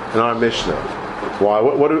in our Mishnah. Why?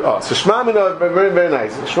 What do we... so Shmamina, very, very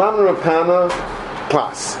nice. Shmamina Rav Kana,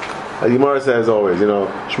 plus. Yimara says always,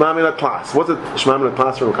 Shmamina, plus. What's it? Shmamina,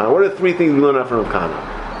 plus from Rav Kana. What are the three things we learn out from Rav Kana?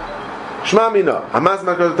 Shmamina, Hamas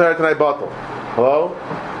Makar Torah Tanai Batal. Hello?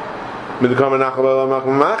 Midukam Nachal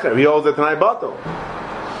Macher. He holds it Tanai Batal.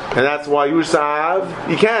 And that's why Yursav,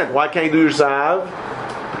 you can't. Why can't you do Yursav?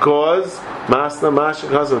 Because Masna Masha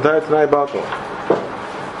Kasam Torah Tanai Batal.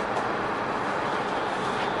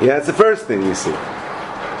 Yeah, that's the first thing we see.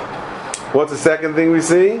 What's the second thing we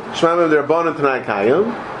see? Shmamim D'Rabbanan Tanai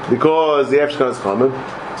Kayim, because the Efshkan is coming.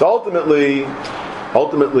 So ultimately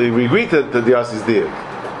we agree to the Yossi's Diak,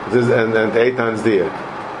 and to Eitan's Diak,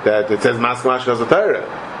 that it says Mask Mashkas Torah.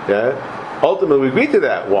 Yeah, ultimately we agree to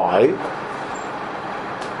that. Why?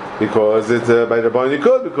 Because it's by D'Rabbanan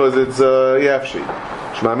Yikud, because it's Yefshi.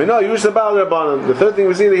 Shema Mino, Yerusha Baal Rabbanon. The third thing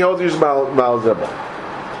we see that he holds Yerusha Baal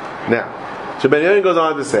Rabbanon. Now, so Ben Yoin goes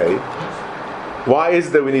on to say, why is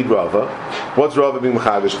it that we need Rava? What's Rava being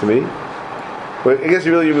Mechavish to me? Well, I guess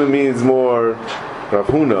he really means more Rav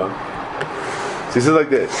Huna. So he says like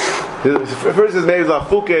this. First is maybe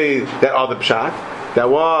Lafuke, that other pshat, that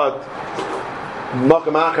what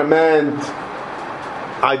Makam Acher meant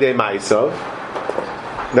Aidei Ma'asav.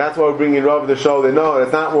 That's why we're bringing Rav to show that no,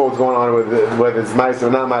 that's not what's going on with whether it's Ma'asav or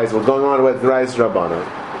not Ma'asav. What's going on with the Rais Rabbana.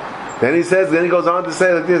 Then he goes on to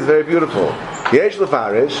say like this, very beautiful. Yesh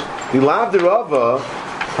Lefarish, he loved the Rava,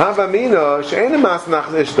 Havamina, She'ena Masnach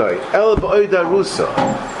Ishtoi, El Ba'oida Rusa.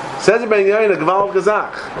 Says Ben Yain, a Gval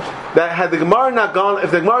Gazach, that had the Gemara not gone, if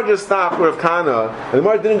the Gemara just stopped with Rav Kana, and the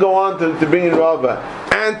Gemara didn't go on to bring in Rava,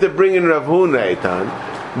 and to bring in Rav Huna Eitan,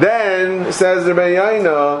 then, says Ben Yain,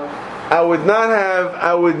 I would not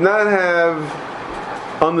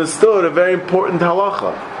have understood a very important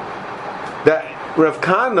halacha, that Rav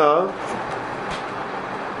Kana,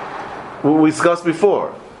 we discussed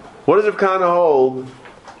before. What does Rav Kana hold?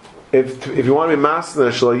 If you want to be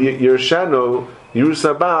masna shel Yershano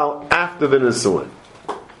Yerusha Baal after the Nisuin,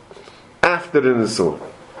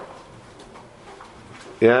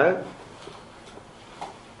 yeah.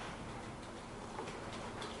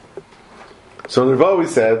 So in Rava we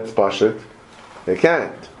said it's pashut, they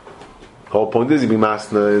can't. The whole point is you be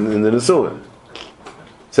masna in the Nisuin.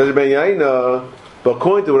 Says Ben Yaina, but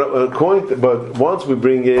once we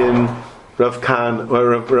bring in Rav Khan,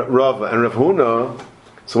 Rav and Rav Huna,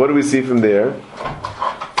 so what do we see from there?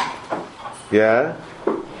 Yeah,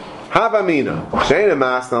 Havamina Sheina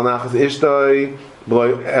Masna Nachas Ishtoi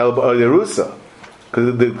El Ba'Yerusa,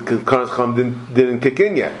 because the Karnas Chum didn't kick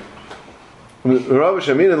in yet. Rav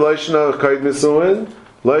Shamina Loishna Kaid Nisuin,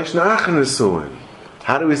 Loishna Achen Nisuin.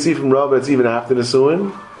 How do we see from Rav it's even after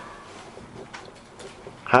Nisuin?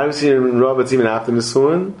 How do we see in Rav it's even after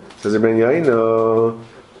Nisuin? Says Ben Yaina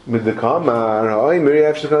with the Kamar. Ha'ay Miri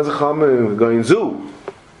Efshel Kanaz Chama going Zu.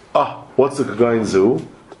 What's the going Zu?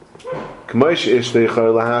 K'moish Ishtei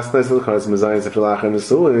Char Lahasna Yisrael Charas Mezayis Efshel Acher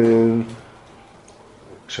Nisuin.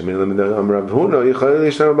 Shamin Lamid Am Rav Huna Yichar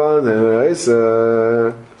Yishtar Baal Zayis.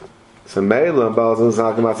 So Meila Baal Zayis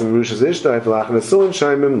Akamatz Merushas Ishtoi Efshel Acher Nisuin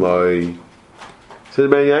Shaimim Loi. So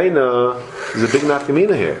Ben Yaina, there's a big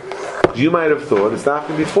nafkamina here. You might have thought it's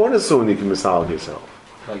after before Nisuin you can misal yourself.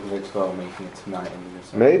 Like Ritual making it tonight in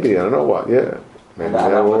the Maybe, I don't know what, yeah. Maybe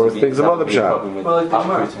that or think some other pshat. Well, like the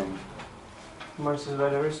Gemara. Gemara says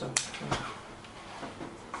about Erisa.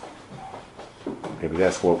 Maybe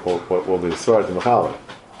that's what will be the Svarat Mechala.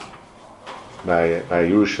 By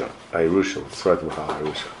Yerusha. Svarat Mechala,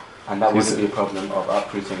 Yerusha. And that wouldn't be a problem of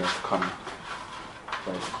uprooting it to come.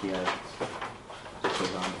 Like he had just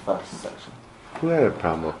around the first section. Who had a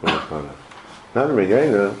problem with Mechala? Not in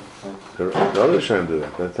Renyana. The other Shem do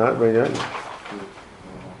that. That's not Renyana.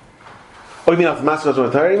 Oh, you mean after Master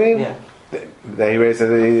Matari, you mean? Yeah. That he raised the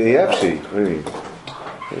Yepshi. What do you mean?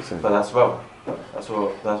 But that's Rava. That's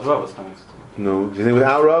Rava's coming to. No. Do you think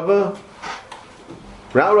without Rava?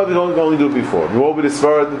 Without Rava, you can only do it before. What will be the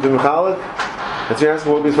Svarat to Mechalik? That's your answer?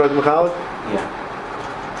 What will be the Svarat to Mechalik? Yeah.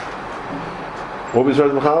 What will be the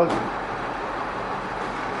Svarat to Mechalik?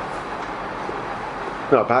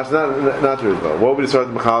 No, perhaps not true as well. What will be the Svarat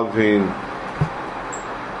to Mechalik between...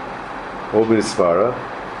 What will be the Svara?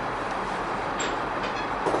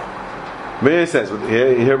 Many says,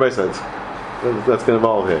 hereby says, that's going to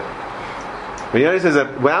evolve here. Many says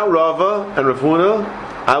that without Rava and Rav Huna,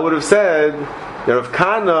 I would have said that Rav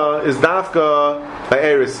Kana is dafka by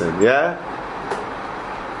Erison, yeah?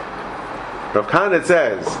 Rav Kana it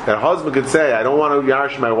says that a husband could say, I don't want to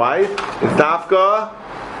yarsh my wife, it's dafka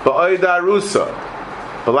ba'oida rusa.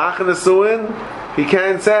 Balach and Asuin, he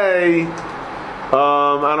can't say,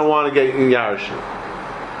 I don't want to get yarsh.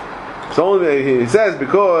 So only he says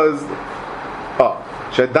because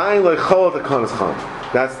Shadayin loichol the kanas cham.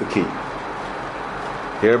 That's the key.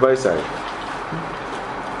 Everybody say.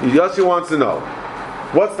 Yossi wants to know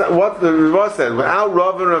what the Rava said. Without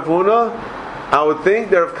Rav and Rav Huna, I would think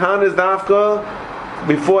that Rav Kana is dafka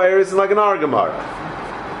before Eris is like an Argamara.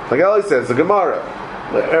 Like Eli says, the Gemara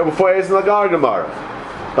before Eris is like an Argamara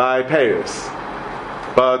by Paris.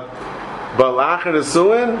 But Lachan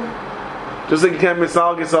Asuin, just like you can't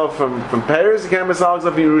misal yourself from Paris, you can't misal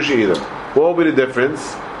yourself from Yerusha either. What will be the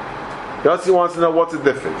difference? Yossi wants to know what's the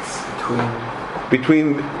difference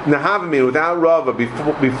between Nahavim without Rava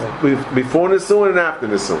before Nisuin and after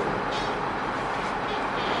Nisuin.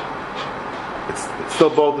 It's still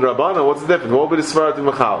both Rabbana. What's the difference? What will be the Svarat and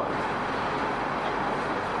Mechala?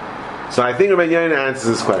 So I think Rabbi Yain answers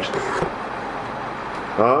this question.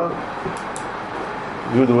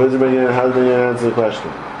 Yehuda, what does Ben Yain, how does Ben Yain answer the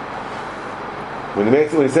question? When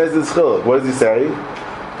he says this chiluk, what does he say?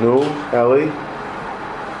 No, Eli?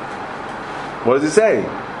 What does he say?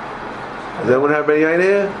 Does anyone have Ben Yain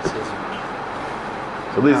here?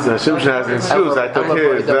 So at least Shimshon has an excuse. I took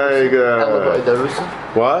his. Very good.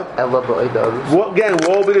 What? What again?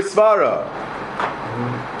 What will be the svara?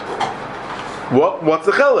 What's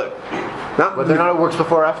the chiluk? Whether or not it works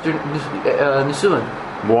before or after Nisuin.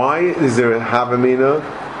 Why is there a havamina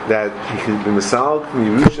that he can be misal from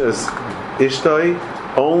Yerusha's Ishtoi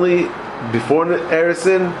only before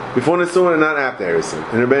Erisin, before Nisuin, and not after Erisin?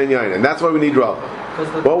 In Rebbein Yain, and that's why we need Rava.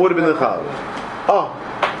 What would have been the chal? Oh,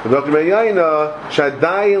 the Dr. Rebbein Yain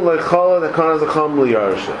Shadayin leChala Takanaz Acham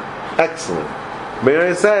Liyarsha. Excellent.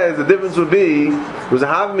 Rebbein Yain says the difference would be was a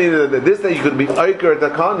havamina that this day you could be Eiker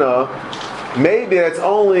Takana. Maybe it's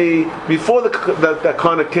only before the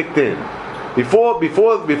Takana kicked in. Before the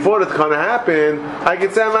Takana happened, I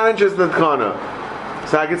could say I'm not interested in the Takana.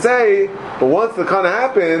 So I could say, but once the Takana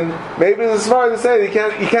happened, maybe it's as far as to say you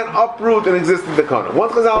can't uproot an existing Takana.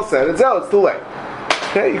 Once Chazal said it's out, it's too late.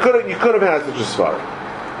 Okay, you could have had such a svara,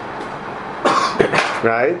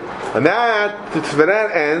 right? And to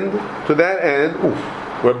that end,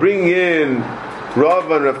 we're bringing in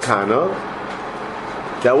Rav and Rav Kana.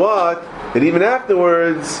 That what? That even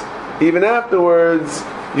afterwards, you can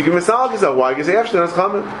misal yourself. Why? Because Yevshon has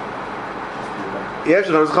Chamim.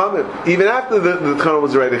 Even after the Takana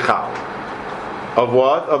was already Chal. Of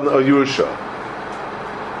what? Of Yerusha.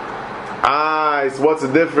 So what's the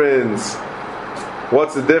difference?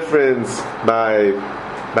 What's the difference by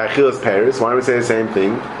Chilas Paris? Why don't we say the same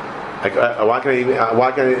thing? Like, why can't it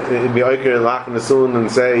be Oiker and Lach and Nesun and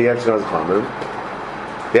say Yevshon has Chamim?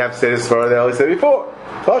 They have to say this svara they always said before.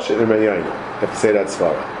 Tosh it in Rebbein Yain. Have to say that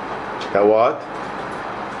svara. That what?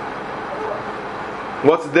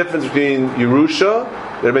 What's the difference between Yerusha?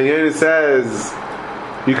 Rebbein Yain says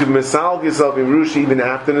you can misal yourself in Yerusha even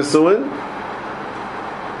after Nesuin,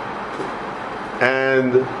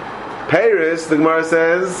 and Paris, the Gemara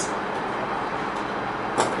says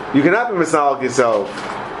you cannot be misal yourself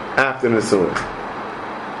after Nesuin.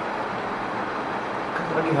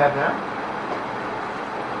 What do you have now?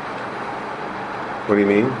 What do you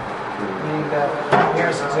mean? Meaning that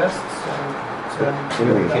hairs exists. What do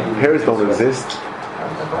you mean? Hairs don't exist.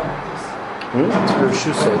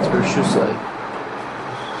 It's Bershusai.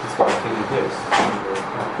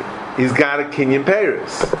 He's got a Kenyan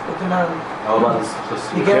Paris. You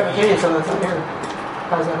get a Kenyan, so that's not here.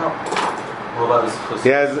 How does that help? He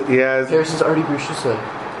has. Paris is already Bershusai.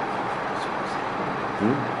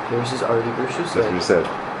 Paris is already Bershusai. That's what you said.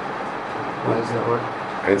 Why doesn't that work?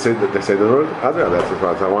 I didn't say that they say the word. That's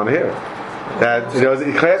what I want to hear. That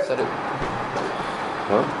Said it.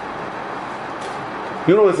 Huh?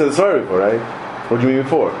 You know what it said sorry before, right? What do you mean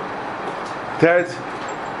before? Teretz.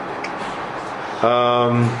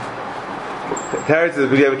 Teretz says,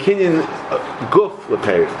 but you have a Kenyan guf with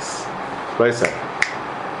Paris. Right side.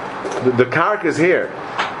 The karka is here.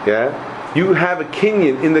 Yeah? You have a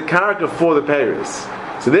Kenyan in the karka for the Paris.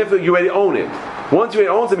 So therefore you already own it. Once you already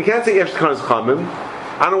own it, you can't say Yesh Takanas Chamim.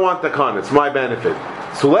 I don't want the Takana, it's my benefit.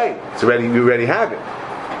 It's too late. You already have it.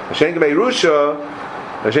 Hashem Gabay Yerusha,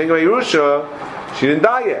 she didn't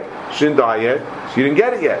die yet. She didn't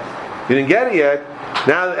get it yet.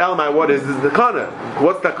 Now Elmai, what is the Takana?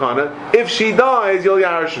 What's Takana? If she dies, you'll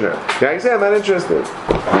Yarshner. Yeah, I say I'm not interested.